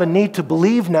people have a need to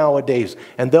believe nowadays,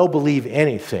 and they'll believe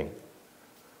anything.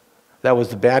 That was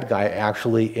the bad guy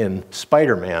actually in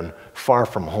Spider-Man, Far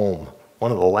From Home,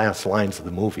 one of the last lines of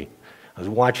the movie. I was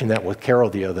watching that with Carol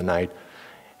the other night,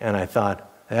 and I thought,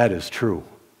 that is true.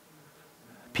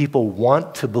 People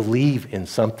want to believe in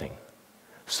something.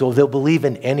 So they'll believe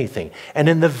in anything. And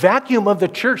in the vacuum of the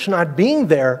church not being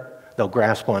there, they'll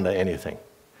grasp onto anything.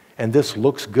 And this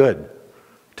looks good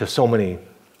to so many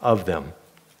of them.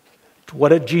 What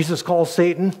did Jesus call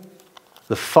Satan?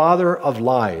 The father of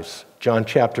lies. John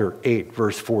chapter 8,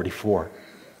 verse 44.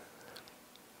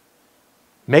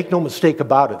 Make no mistake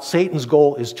about it. Satan's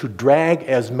goal is to drag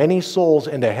as many souls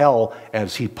into hell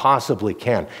as he possibly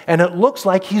can. And it looks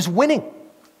like he's winning.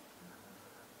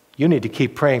 You need to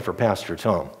keep praying for Pastor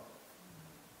Tom.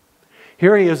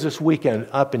 Here he is this weekend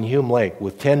up in Hume Lake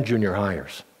with 10 junior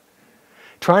hires,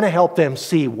 trying to help them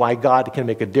see why God can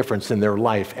make a difference in their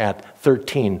life at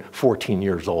 13, 14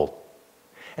 years old.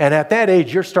 And at that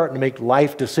age, you're starting to make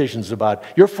life decisions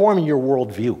you're forming your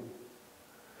worldview.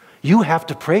 You have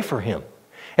to pray for him.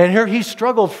 And here he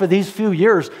struggled for these few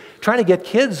years trying to get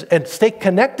kids and stay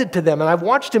connected to them. And I've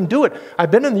watched him do it. I've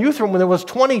been in the youth room when there was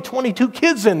 20, 22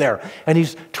 kids in there. And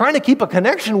he's trying to keep a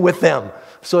connection with them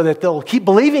so that they'll keep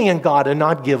believing in God and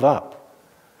not give up.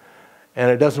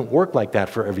 And it doesn't work like that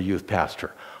for every youth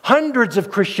pastor. Hundreds of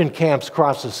Christian camps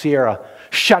across the Sierra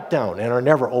shut down and are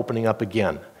never opening up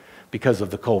again because of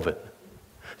the COVID.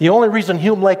 The only reason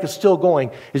Hume Lake is still going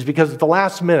is because at the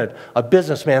last minute, a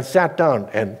businessman sat down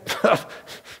and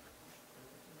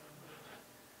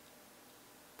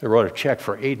they wrote a check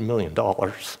for $8 million.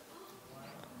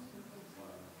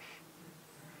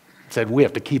 Said, we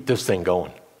have to keep this thing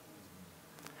going.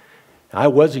 I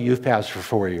was a youth pastor for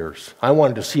 4 years. I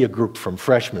wanted to see a group from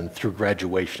freshmen through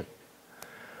graduation.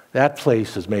 That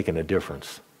place is making a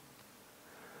difference.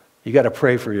 You got to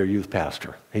pray for your youth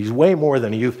pastor. He's way more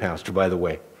than a youth pastor, by the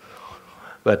way.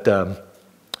 But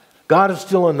God is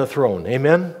still on the throne.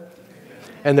 Amen?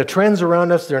 And the trends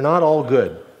around us, they're not all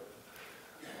good.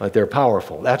 But they're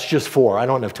powerful. That's just 4. I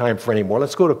don't have time for any more.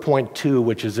 Let's go to point 2,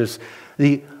 which is this.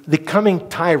 The coming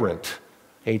tyrant.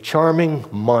 A charming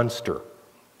monster.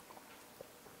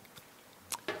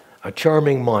 A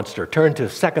charming monster. Turn to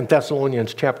 2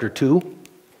 Thessalonians chapter 2,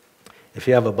 if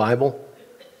you have a Bible.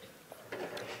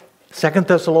 2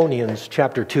 Thessalonians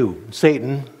chapter 2.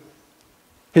 Satan,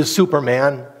 his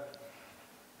Superman,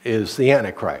 is the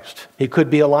Antichrist. He could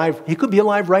be alive. He could be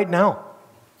alive right now.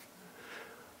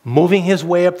 Moving his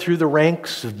way up through the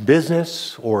ranks of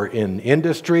business or in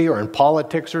industry or in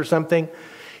politics or something.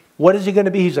 What is he going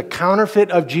to be? He's a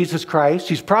counterfeit of Jesus Christ.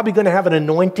 He's probably going to have an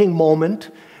anointing moment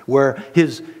where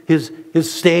his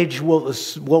stage will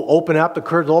open up, the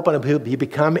curtains will open up, he'll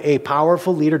become a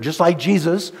powerful leader, just like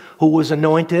Jesus, who was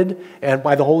anointed and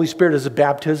by the Holy Spirit as a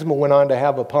baptism and went on to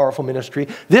have a powerful ministry.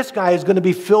 This guy is going to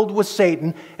be filled with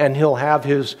Satan, and he'll have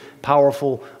his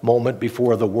powerful moment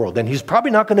before the world. And he's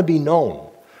probably not going to be known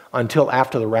until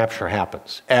after the rapture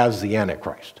happens as the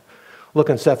Antichrist. Look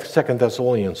in 2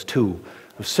 Thessalonians 2,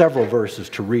 several verses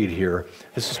to read here.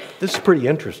 This is pretty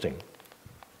interesting.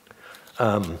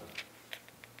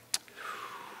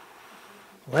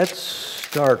 Let's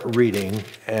start reading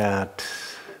at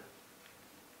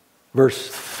verse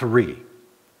 3.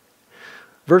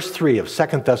 Verse 3 of 2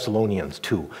 Thessalonians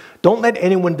 2. Don't let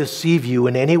anyone deceive you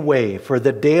in any way, for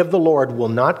the day of the Lord will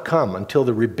not come until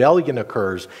the rebellion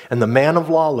occurs and the man of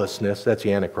lawlessness, that's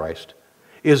the Antichrist,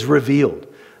 is revealed,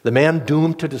 the man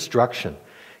doomed to destruction.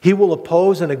 He will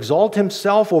oppose and exalt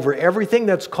himself over everything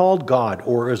that's called God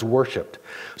or is worshipped,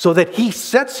 so that he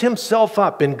sets himself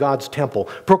up in God's temple,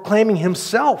 proclaiming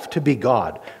himself to be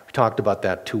God. We talked about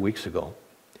that 2 weeks ago.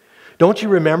 Don't you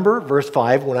remember, verse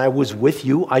 5, when I was with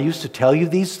you, I used to tell you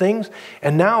these things,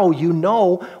 and now you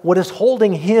know what is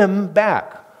holding him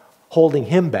back. Holding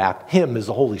him back, him is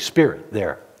the Holy Spirit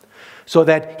there. So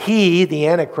that he, the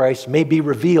Antichrist, may be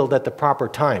revealed at the proper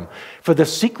time. For the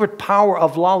secret power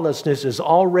of lawlessness is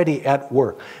already at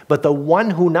work. But the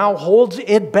one who now holds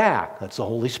it back, that's the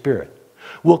Holy Spirit,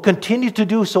 will continue to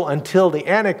do so until the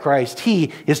Antichrist,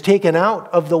 he, is taken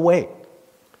out of the way.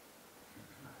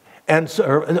 And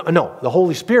the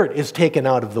Holy Spirit is taken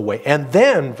out of the way. And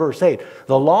then, verse 8,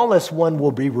 the lawless one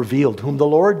will be revealed, whom the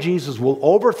Lord Jesus will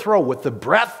overthrow with the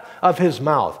breath of his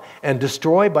mouth and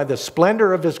destroy by the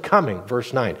splendor of his coming.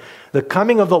 Verse 9, the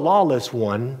coming of the lawless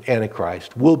one,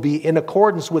 Antichrist, will be in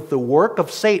accordance with the work of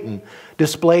Satan,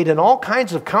 displayed in all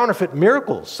kinds of counterfeit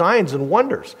miracles, signs, and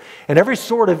wonders, and every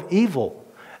sort of evil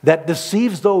that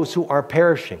deceives those who are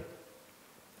perishing.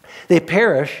 They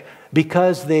perish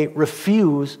because they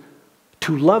refuse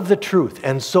to love the truth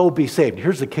and so be saved.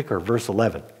 Here's the kicker, verse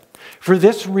 11. For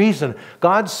this reason,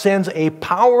 God sends a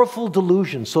powerful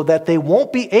delusion so that they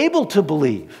won't be able to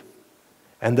believe,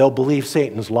 and they'll believe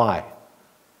Satan's lie.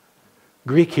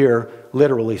 Greek here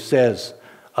literally says,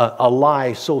 a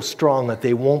lie so strong that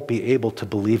they won't be able to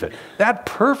believe it. That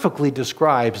perfectly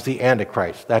describes the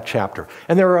Antichrist, that chapter.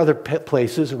 And there are other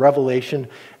places, Revelation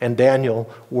and Daniel,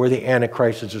 where the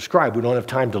Antichrist is described. We don't have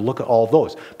time to look at all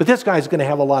those. But this guy's going to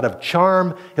have a lot of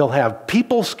charm. He'll have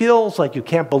people skills like you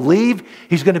can't believe.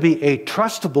 He's going to be a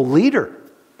trustable leader.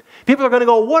 People are going to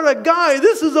go, what a guy.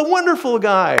 This is a wonderful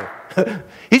guy.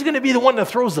 He's going to be the one that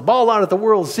throws the ball out at the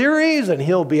World Series, and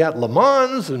he'll be at Le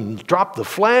Mans and drop the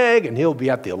flag, and he'll be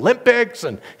at the Olympics,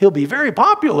 and he'll be very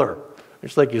popular.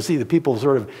 It's like you see the people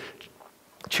sort of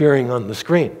cheering on the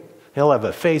screen. He'll have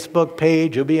a Facebook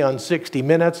page. He'll be on 60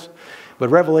 Minutes. But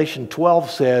Revelation 12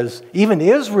 says even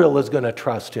Israel is going to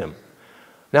trust him.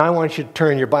 Now I want you to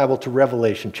turn your Bible to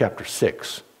Revelation chapter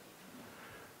 6.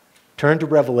 Turn to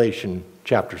Revelation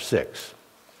chapter 6.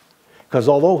 Because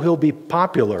although he'll be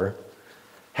popular,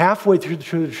 halfway through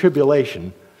the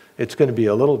tribulation, it's going to be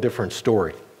a little different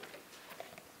story.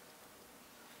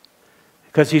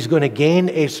 Because he's going to gain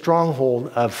a stronghold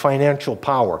of financial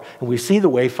power. And we see the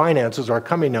way finances are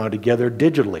coming now together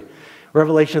digitally.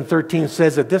 Revelation 13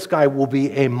 says that this guy will be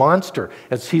a monster.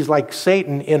 He's like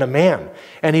Satan in a man.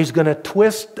 And he's going to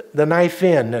twist the knife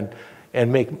in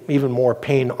and make even more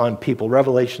pain on people.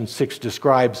 Revelation 6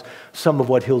 describes some of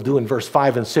what he'll do in verse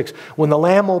 5 and 6. When the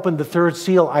Lamb opened the third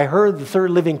seal, I heard the third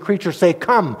living creature say,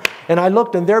 "Come." And I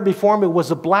looked, and there before me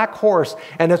was a black horse,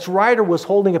 and its rider was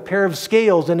holding a pair of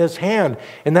scales in his hand.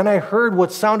 And then I heard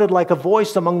what sounded like a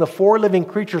voice among the four living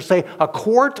creatures say, "A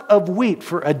quart of wheat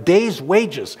for a day's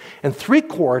wages, and 3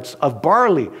 quarts of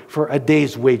barley for a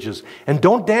day's wages. And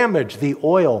don't damage the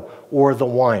oil or the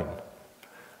wine."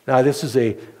 Now, this is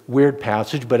a weird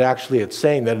passage, but actually it's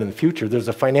saying that in the future there's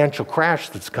a financial crash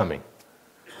that's coming.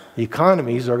 The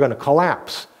economies are going to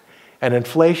collapse, and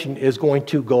inflation is going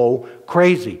to go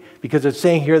crazy, because it's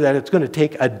saying here that it's going to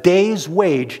take a day's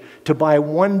wage to buy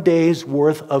 1 day's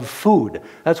worth of food.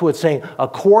 That's what it's saying, a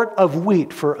quart of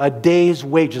wheat for a day's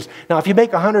wages. Now, if you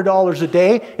make $100 a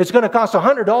day, it's going to cost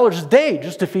 $100 a day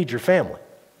just to feed your family.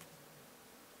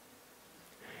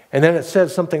 And then it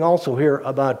says something also here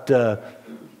about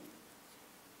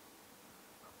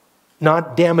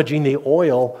not damaging the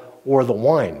oil or the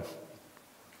wine.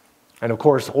 And of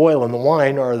course, oil and the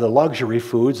wine are the luxury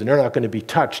foods, and they're not going to be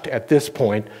touched at this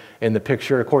point in the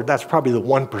picture. Of course, that's probably the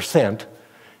 1%.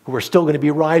 We're still going to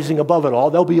be rising above it all.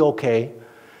 They'll be okay.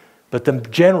 But the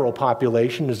general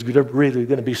population is really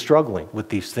going to be struggling with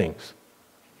these things.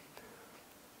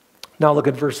 Now look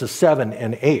at verses 7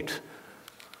 and 8,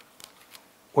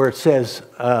 where it says,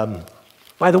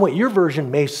 by the way, your version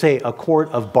may say a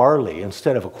quart of barley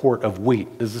instead of a quart of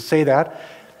wheat. Does it say that?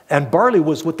 And barley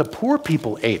was what the poor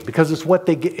people ate, because it's what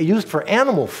they used for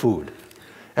animal food.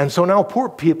 And so now poor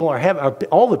people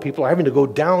all the people are having to go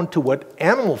down to what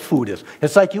animal food is.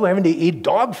 It's like you having to eat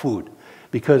dog food,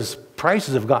 because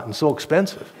prices have gotten so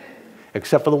expensive.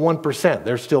 Except for the 1%.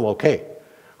 They're still okay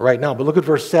right now. But look at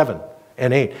verse 7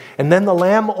 and 8. And then the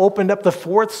Lamb opened up the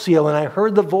 4th seal, and I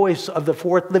heard the voice of the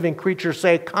 4th living creature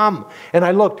say, "Come." And I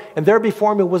looked, and there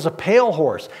before me was a pale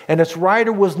horse, and its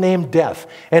rider was named Death,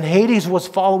 and Hades was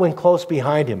following close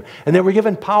behind him. And they were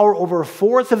given power over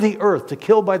 1/4 of the earth to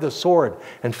kill by the sword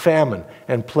and famine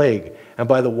and plague and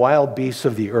by the wild beasts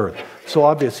of the earth. So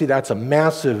obviously that's a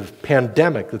massive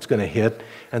pandemic that's going to hit,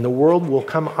 and the world will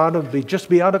just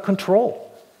be out of control.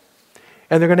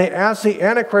 And they're going to ask the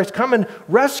Antichrist, "Come and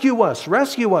rescue us,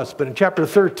 rescue us." But in chapter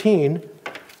 13,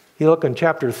 you look in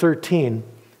chapter 13,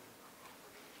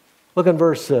 look in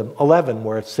verse 11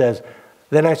 where it says,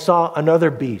 "Then I saw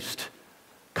another beast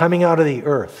coming out of the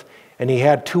earth, and he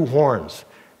had 2 horns,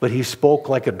 but he spoke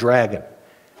like a dragon."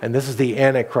 And this is the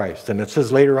Antichrist. And it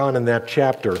says later on in that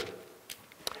chapter,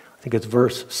 I think it's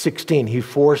verse 16,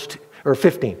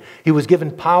 15, he was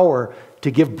given power to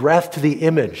give breath to the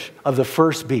image of the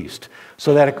first beast,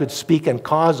 so that it could speak and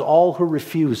cause all who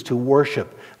refused to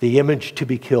worship the image to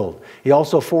be killed. He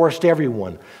also forced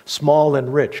everyone, small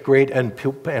and rich, great and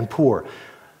poor,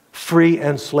 free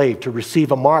and slave, to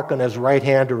receive a mark on his right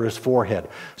hand or his forehead,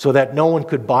 so that no one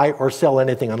could buy or sell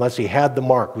anything unless he had the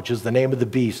mark, which is the name of the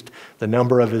beast, the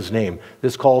number of his name.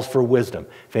 This calls for wisdom.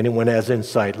 If anyone has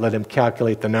insight, let him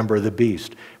calculate the number of the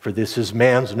beast, for this is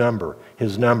man's number.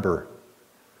 His number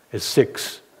is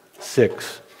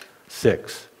 666.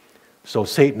 So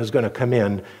Satan is going to come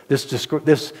in. This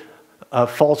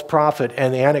false prophet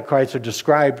and the Antichrist are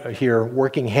described here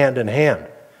working hand in hand.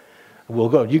 You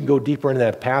can go deeper into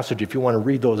that passage if you want to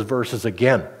read those verses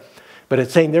again. But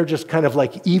it's saying they're just kind of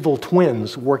like evil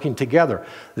twins working together.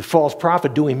 The false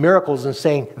prophet doing miracles and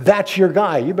saying, that's your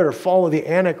guy. You better follow the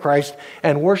Antichrist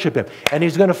and worship him. And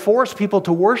he's going to force people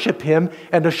to worship him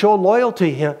and to show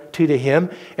loyalty to him.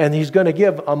 And he's going to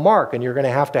give a mark. And you're going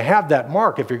to have that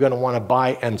mark if you're going to want to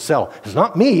buy and sell. It's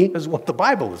not me, it's what the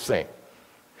Bible is saying.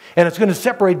 And it's going to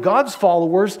separate God's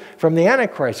followers from the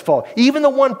Antichrist followers. Even the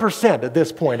 1% at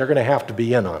this point are going to have to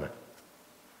be in on it.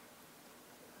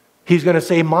 He's going to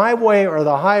say, my way or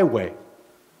the highway.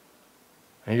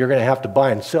 And you're going to have to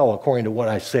buy and sell according to what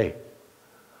I say.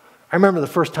 I remember the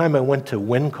first time I went to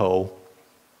Winco.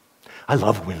 I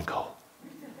love Winco.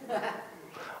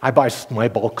 I buy my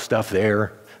bulk stuff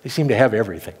there. They seem to have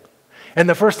everything. And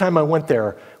the first time I went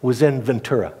there was in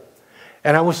Ventura.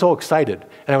 And I was so excited.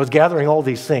 And I was gathering all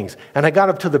these things. And I got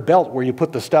up to the belt where you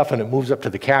put the stuff and it moves up to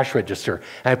the cash register.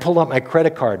 And I pulled out my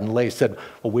credit card and the lady said,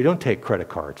 well, we don't take credit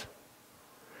cards.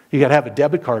 You got to have a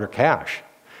debit card or cash.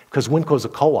 Because Winco's a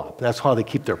co-op. That's how they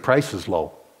keep their prices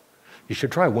low. You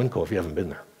should try Winco if you haven't been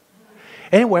there.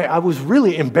 Anyway, I was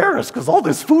really embarrassed because all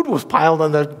this food was piled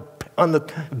on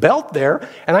the belt there.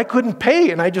 And I couldn't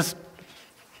pay. And I just,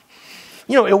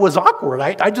 it was awkward.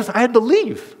 I had to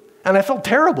leave. And I felt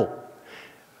terrible.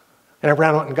 And I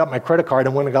ran out and got my credit card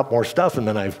and went and got more stuff. And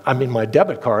then my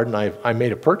debit card, and I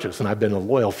made a purchase. And I've been a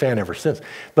loyal fan ever since.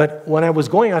 But when I was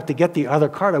going out to get the other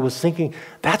card, I was thinking,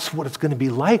 that's what it's going to be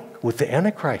like with the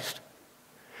Antichrist.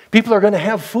 People are going to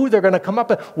have food. They're going to come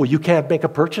up and, well, you can't make a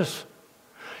purchase.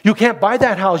 You can't buy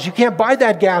that house. You can't buy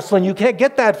that gasoline. You can't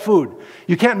get that food.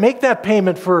 You can't make that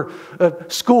payment for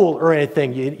school or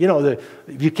anything.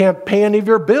 You can't pay any of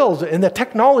your bills. And the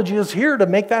technology is here to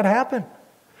make that happen.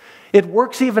 It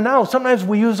works even now. Sometimes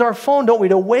we use our phone, don't we,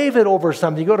 to wave it over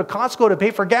something. You go to Costco to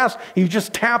pay for gas, you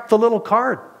just tap the little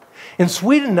card. In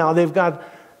Sweden now, they've got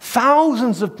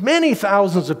many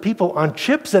thousands of people on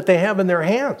chips that they have in their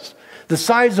hands, the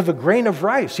size of a grain of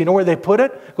rice. You know where they put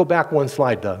it? Go back one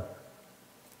slide, Doug.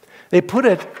 They put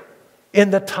it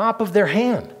in the top of their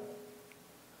hand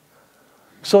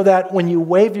so that when you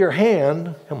wave your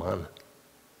hand, come on,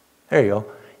 there you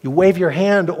go. You wave your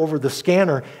hand over the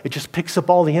scanner, it just picks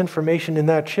up all the information in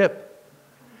that chip.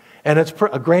 And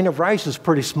a grain of rice is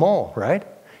pretty small, right?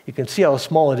 You can see how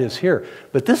small it is here.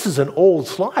 But this is an old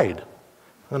slide.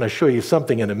 I'm going to show you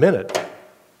something in a minute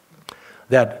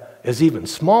that is even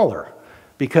smaller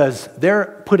because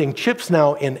they're putting chips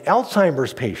now in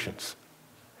Alzheimer's patients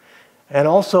and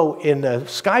also in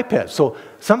SkyPet. So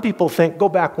some people think, go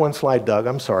back one slide, Doug,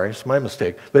 I'm sorry, it's my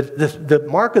mistake. But the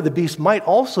mark of the beast might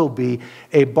also be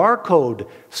a barcode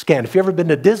scan. If you've ever been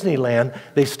to Disneyland,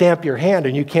 they stamp your hand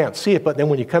and you can't see it, but then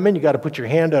when you come in, you got to put your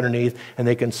hand underneath and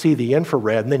they can see the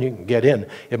infrared and then you can get in.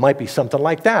 It might be something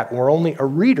like that, where only a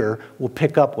reader will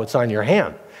pick up what's on your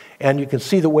hand. And you can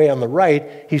see the way on the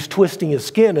right, he's twisting his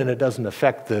skin and it doesn't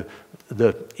affect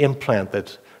the implant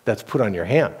that's put on your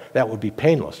hand. That would be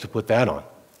painless to put that on.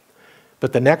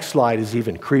 But the next slide is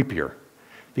even creepier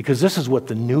because this is what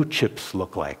the new chips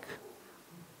look like.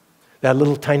 That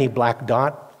little tiny black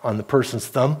dot on the person's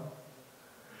thumb.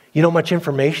 You know how much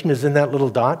information is in that little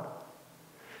dot?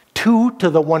 2 to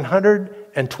the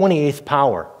 128th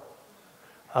power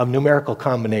of numerical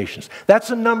combinations. That's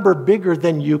a number bigger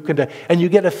than you can do. And you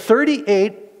get a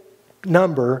 38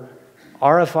 number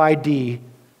RFID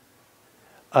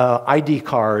ID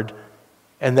card,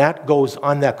 and that goes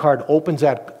on that card, opens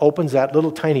that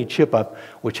little tiny chip up,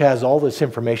 which has all this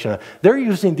information on it. They're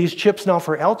using these chips now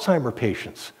for Alzheimer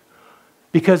patients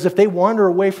because if they wander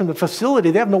away from the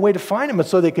facility, they have no way to find them, and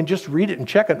so they can just read it and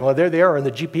check it. Well, there they are in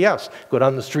the GPS. Go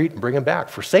down the street and bring them back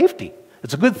for safety.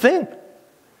 It's a good thing.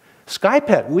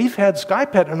 SkyPet. We've had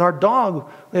SkyPet, and our dog,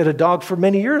 we had a dog for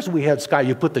many years. We had Sky.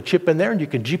 You put the chip in there, and you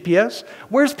can GPS.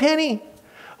 Where's Penny?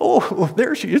 Oh,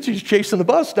 there she is. She's chasing the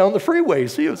bus down the freeway.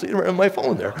 See, I was on my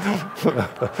phone there.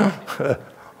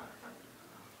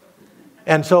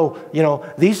 And so,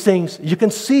 these things, you can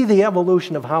see the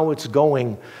evolution of how it's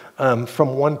going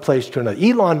from one place to another.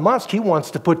 Elon Musk, he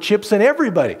wants to put chips in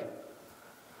everybody.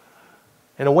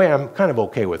 In a way, I'm kind of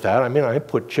okay with that. I mean, I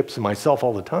put chips in myself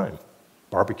all the time.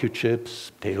 Barbecue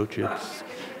chips, potato chips,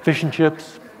 fish and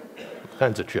chips, all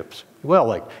kinds of chips.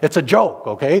 Well, it's a joke,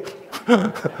 okay?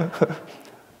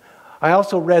 I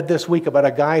also read this week about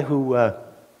a guy who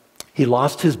he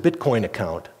lost his Bitcoin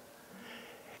account.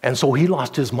 And so he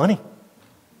lost his money.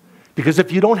 Because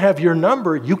if you don't have your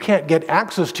number, you can't get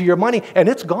access to your money, and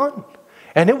it's gone.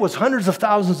 And it was hundreds of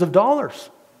thousands of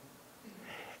dollars.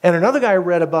 And another guy I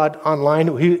read about online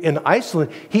in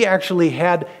Iceland, he actually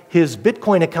had his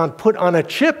Bitcoin account put on a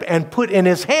chip and put in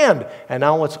his hand. And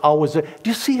now it's always there.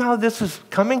 Do you see how this is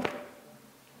coming?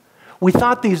 We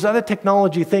thought these other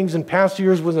technology things in past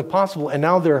years wasn't possible, and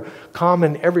now they're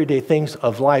common everyday things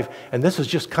of life, and this is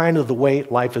just kind of the way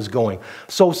life is going.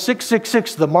 So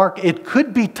 666, the mark, it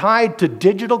could be tied to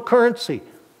digital currency.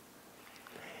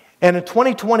 And in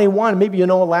 2021, maybe you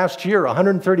know last year,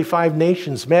 135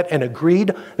 nations met and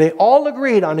agreed. They all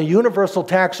agreed on a universal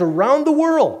tax around the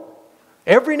world.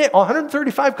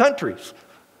 135 countries.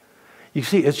 You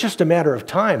see, it's just a matter of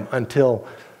time until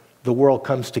the world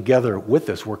comes together with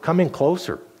this. We're coming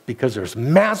closer because there's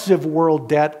massive world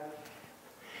debt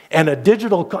and a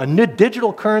new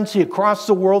digital currency across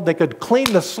the world. They could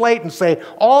clean the slate and say,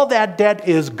 all that debt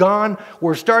is gone.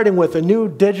 We're starting with a new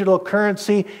digital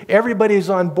currency. Everybody's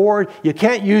on board. You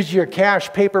can't use your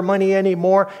cash paper money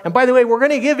anymore. And by the way, we're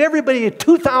going to give everybody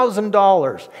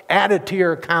 $2,000 added to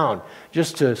your account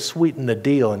just to sweeten the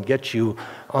deal and get you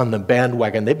on the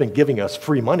bandwagon. They've been giving us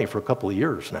free money for a couple of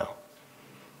years now.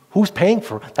 Who's paying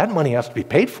for it? That money has to be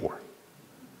paid for.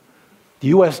 The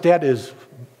U.S. debt is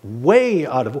way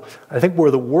out of, I think we're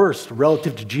the worst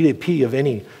relative to GDP of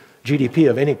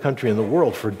any country in the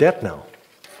world for debt now.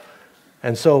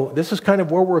 And so this is kind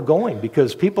of where we're going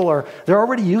because they're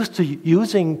already used to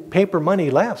using paper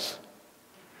money less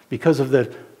because of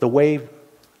the way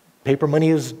paper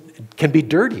money can be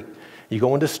dirty. You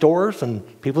go into stores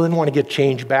and people didn't want to get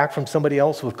change back from somebody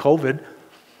else with COVID.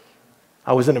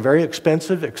 I was in a very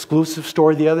expensive, exclusive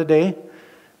store the other day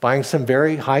buying some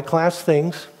very high-class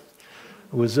things.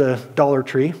 It was a Dollar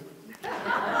Tree.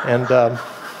 And,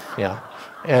 I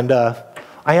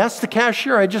asked the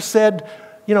cashier, I just said,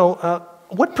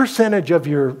 what percentage of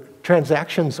your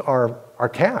transactions are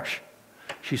cash?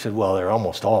 She said, well, they're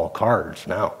almost all cards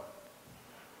now.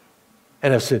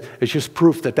 And it's just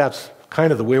proof that that's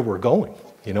kind of the way we're going,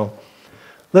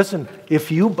 Listen,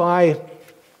 if you buy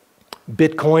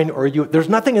Bitcoin there's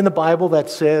nothing in the Bible that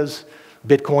says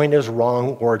Bitcoin is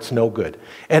wrong or it's no good.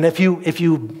 And if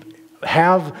you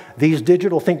have these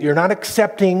digital things, you're not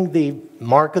accepting the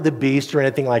mark of the beast or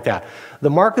anything like that. The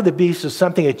mark of the beast is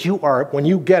something that when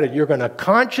you get it, you're going to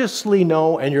consciously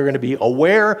know and you're going to be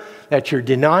aware that you're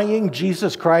denying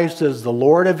Jesus Christ as the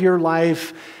Lord of your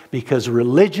life because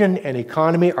religion and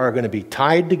economy are going to be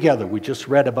tied together. We just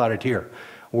read about it here,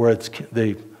 where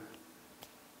the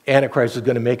Antichrist is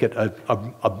going to make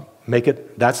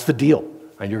it, that's the deal.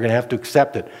 And you're going to have to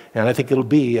accept it. And I think it'll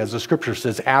be, as the scripture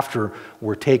says, after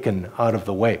we're taken out of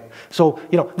the way. So,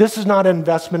 this is not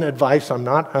investment advice. I'm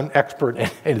not an expert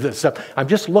in this stuff. I'm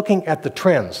just looking at the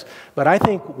trends. But I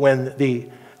think when the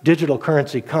digital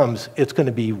currency comes, it's going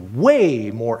to be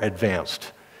way more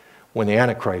advanced when the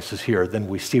Antichrist is here than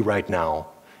we see right now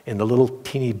in the little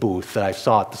teeny booth that I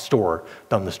saw at the store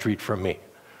down the street from me.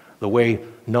 The way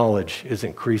knowledge is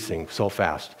increasing so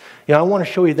fast. I want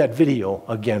to show you that video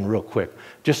again real quick,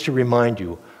 just to remind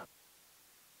you.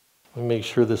 Let me make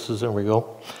sure there we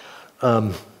go.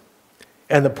 And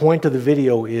the point of the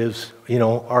video is,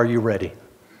 are you ready?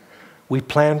 We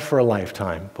planned for a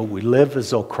lifetime, but we live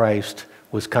as though Christ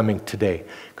was coming today.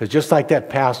 Because just like that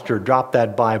pastor dropped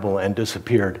that Bible and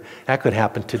disappeared, that could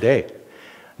happen today.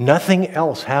 Nothing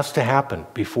else has to happen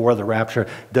before the rapture.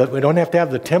 We don't have to have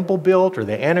the temple built or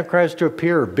the Antichrist to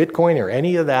appear or Bitcoin or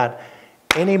any of that.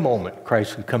 Any moment,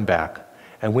 Christ could come back.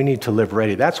 And we need to live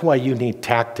ready. That's why you need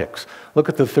tactics. Look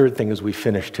at the third thing as we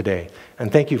finish today.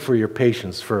 And thank you for your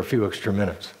patience for a few extra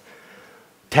minutes.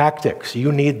 Tactics,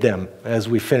 you need them as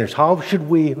we finish. How should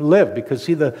we live? Because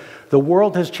see, the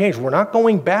world has changed. We're not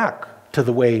going back to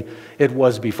the way it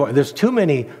was before. There's too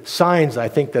many signs, I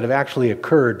think, that have actually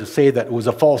occurred to say that it was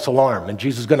a false alarm and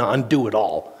Jesus is going to undo it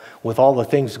all with all the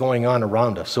things going on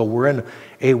around us. So we're in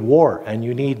a war and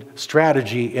you need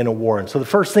strategy in a war. And so the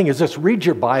first thing is this: read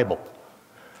your Bible.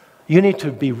 You need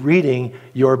to be reading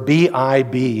your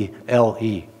Bible.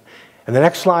 And the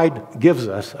next slide gives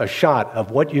us a shot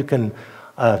of what you can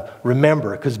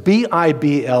remember, because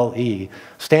Bible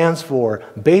stands for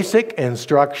Basic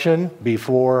Instruction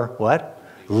Before what?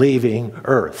 Leaving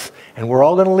Earth. And we're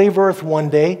all going to leave Earth one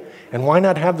day, and why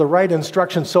not have the right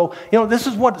instruction? So, this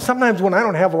is what, sometimes when I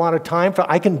don't have a lot of time,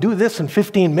 I can do this in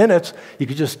 15 minutes. You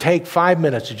could just take 5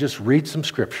 minutes to just read some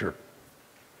scripture.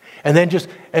 And then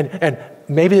and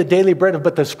maybe the daily bread,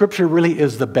 but the scripture really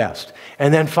is the best.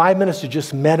 And then 5 minutes to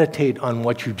just meditate on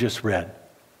what you just read.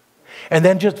 And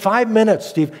then just 5 minutes,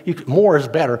 Steve, more is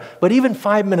better, but even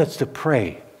 5 minutes to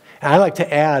pray. And I like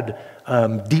to add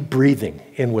deep breathing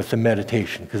in with the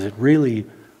meditation, because it really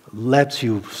lets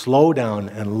you slow down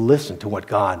and listen to what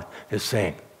God is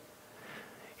saying.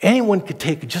 Anyone could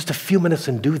take just a few minutes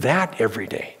and do that every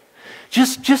day.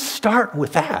 Just start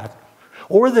with that.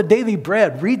 Or the daily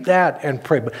bread, read that and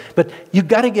pray. But you've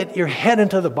got to get your head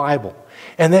into the Bible.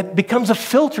 And that becomes a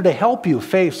filter to help you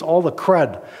face all the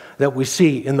crud that we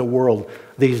see in the world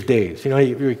these days. You know,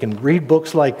 you can read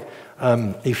books like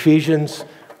Ephesians,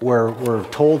 where we're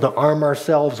told to arm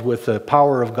ourselves with the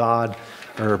power of God,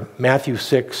 or Matthew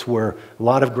 6, where a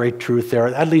lot of great truth there.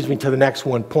 That leads me to the next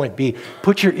one, point B.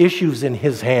 Put your issues in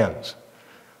His hands.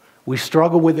 We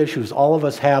struggle with issues. All of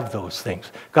us have those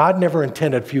things. God never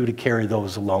intended for you to carry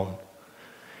those alone.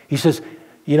 He says,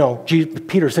 you know,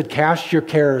 Peter said, cast your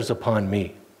cares upon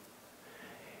me.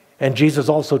 And Jesus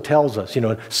also tells us, you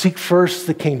know, seek first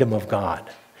the kingdom of God.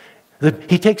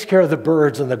 He takes care of the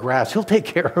birds and the grass. He'll take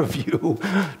care of you.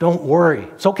 Don't worry.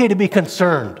 It's okay to be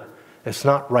concerned. It's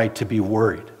not right to be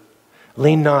worried.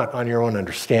 Lean not on your own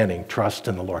understanding. Trust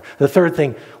in the Lord. The third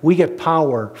thing, we get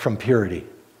power from purity.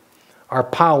 Our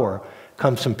power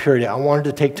comes from purity. I wanted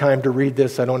to take time to read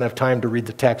this. I don't have time to read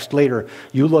the text later.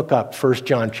 You look up 1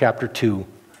 John chapter 2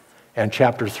 and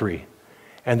chapter 3.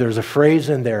 And there's a phrase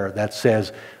in there that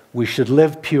says, we should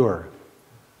live pure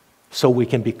so we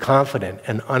can be confident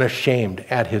and unashamed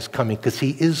at His coming, because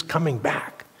He is coming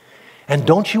back. And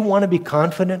don't you want to be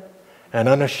confident and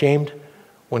unashamed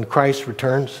when Christ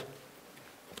returns?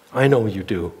 I know you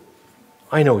do.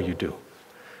 I know you do.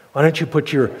 Why don't you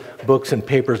put your books and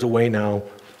papers away now?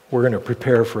 We're going to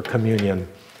prepare for communion.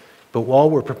 But while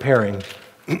we're preparing,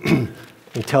 let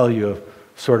me tell you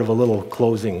sort of a little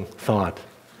closing thought.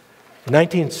 In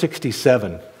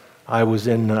 1967, I was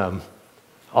in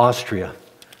Austria,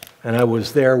 and I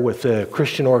was there with a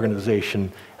Christian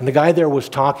organization, and the guy there was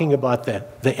talking about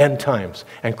the end times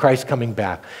and Christ coming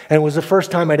back. And it was the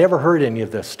first time I'd ever heard any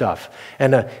of this stuff.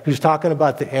 And he was talking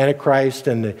about the Antichrist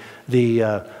and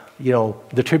the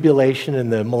tribulation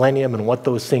and the millennium and what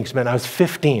those things meant. I was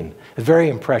 15, very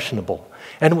impressionable.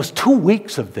 And it was 2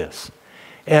 weeks of this,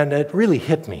 and it really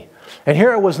hit me. And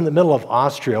here I was in the middle of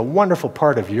Austria, a wonderful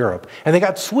part of Europe, and they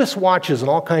got Swiss watches and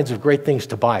all kinds of great things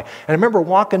to buy. And I remember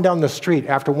walking down the street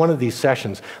after one of these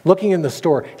sessions, looking in the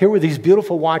store. Here were these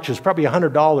beautiful watches, probably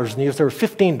 $100, and there were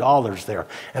 $15 there.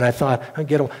 And I thought, I'd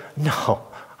get them. No,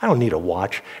 I don't need a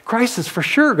watch. Christ is for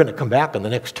sure going to come back in the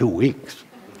next 2 weeks.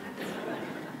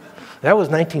 That was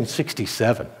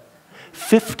 1967,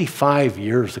 55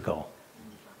 years ago.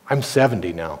 I'm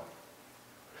 70 now.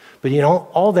 But you know,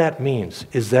 all that means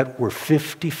is that we're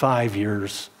 55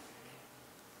 years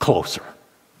closer.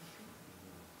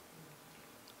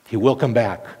 He will come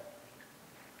back.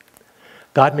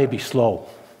 God may be slow.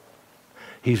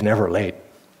 He's never late.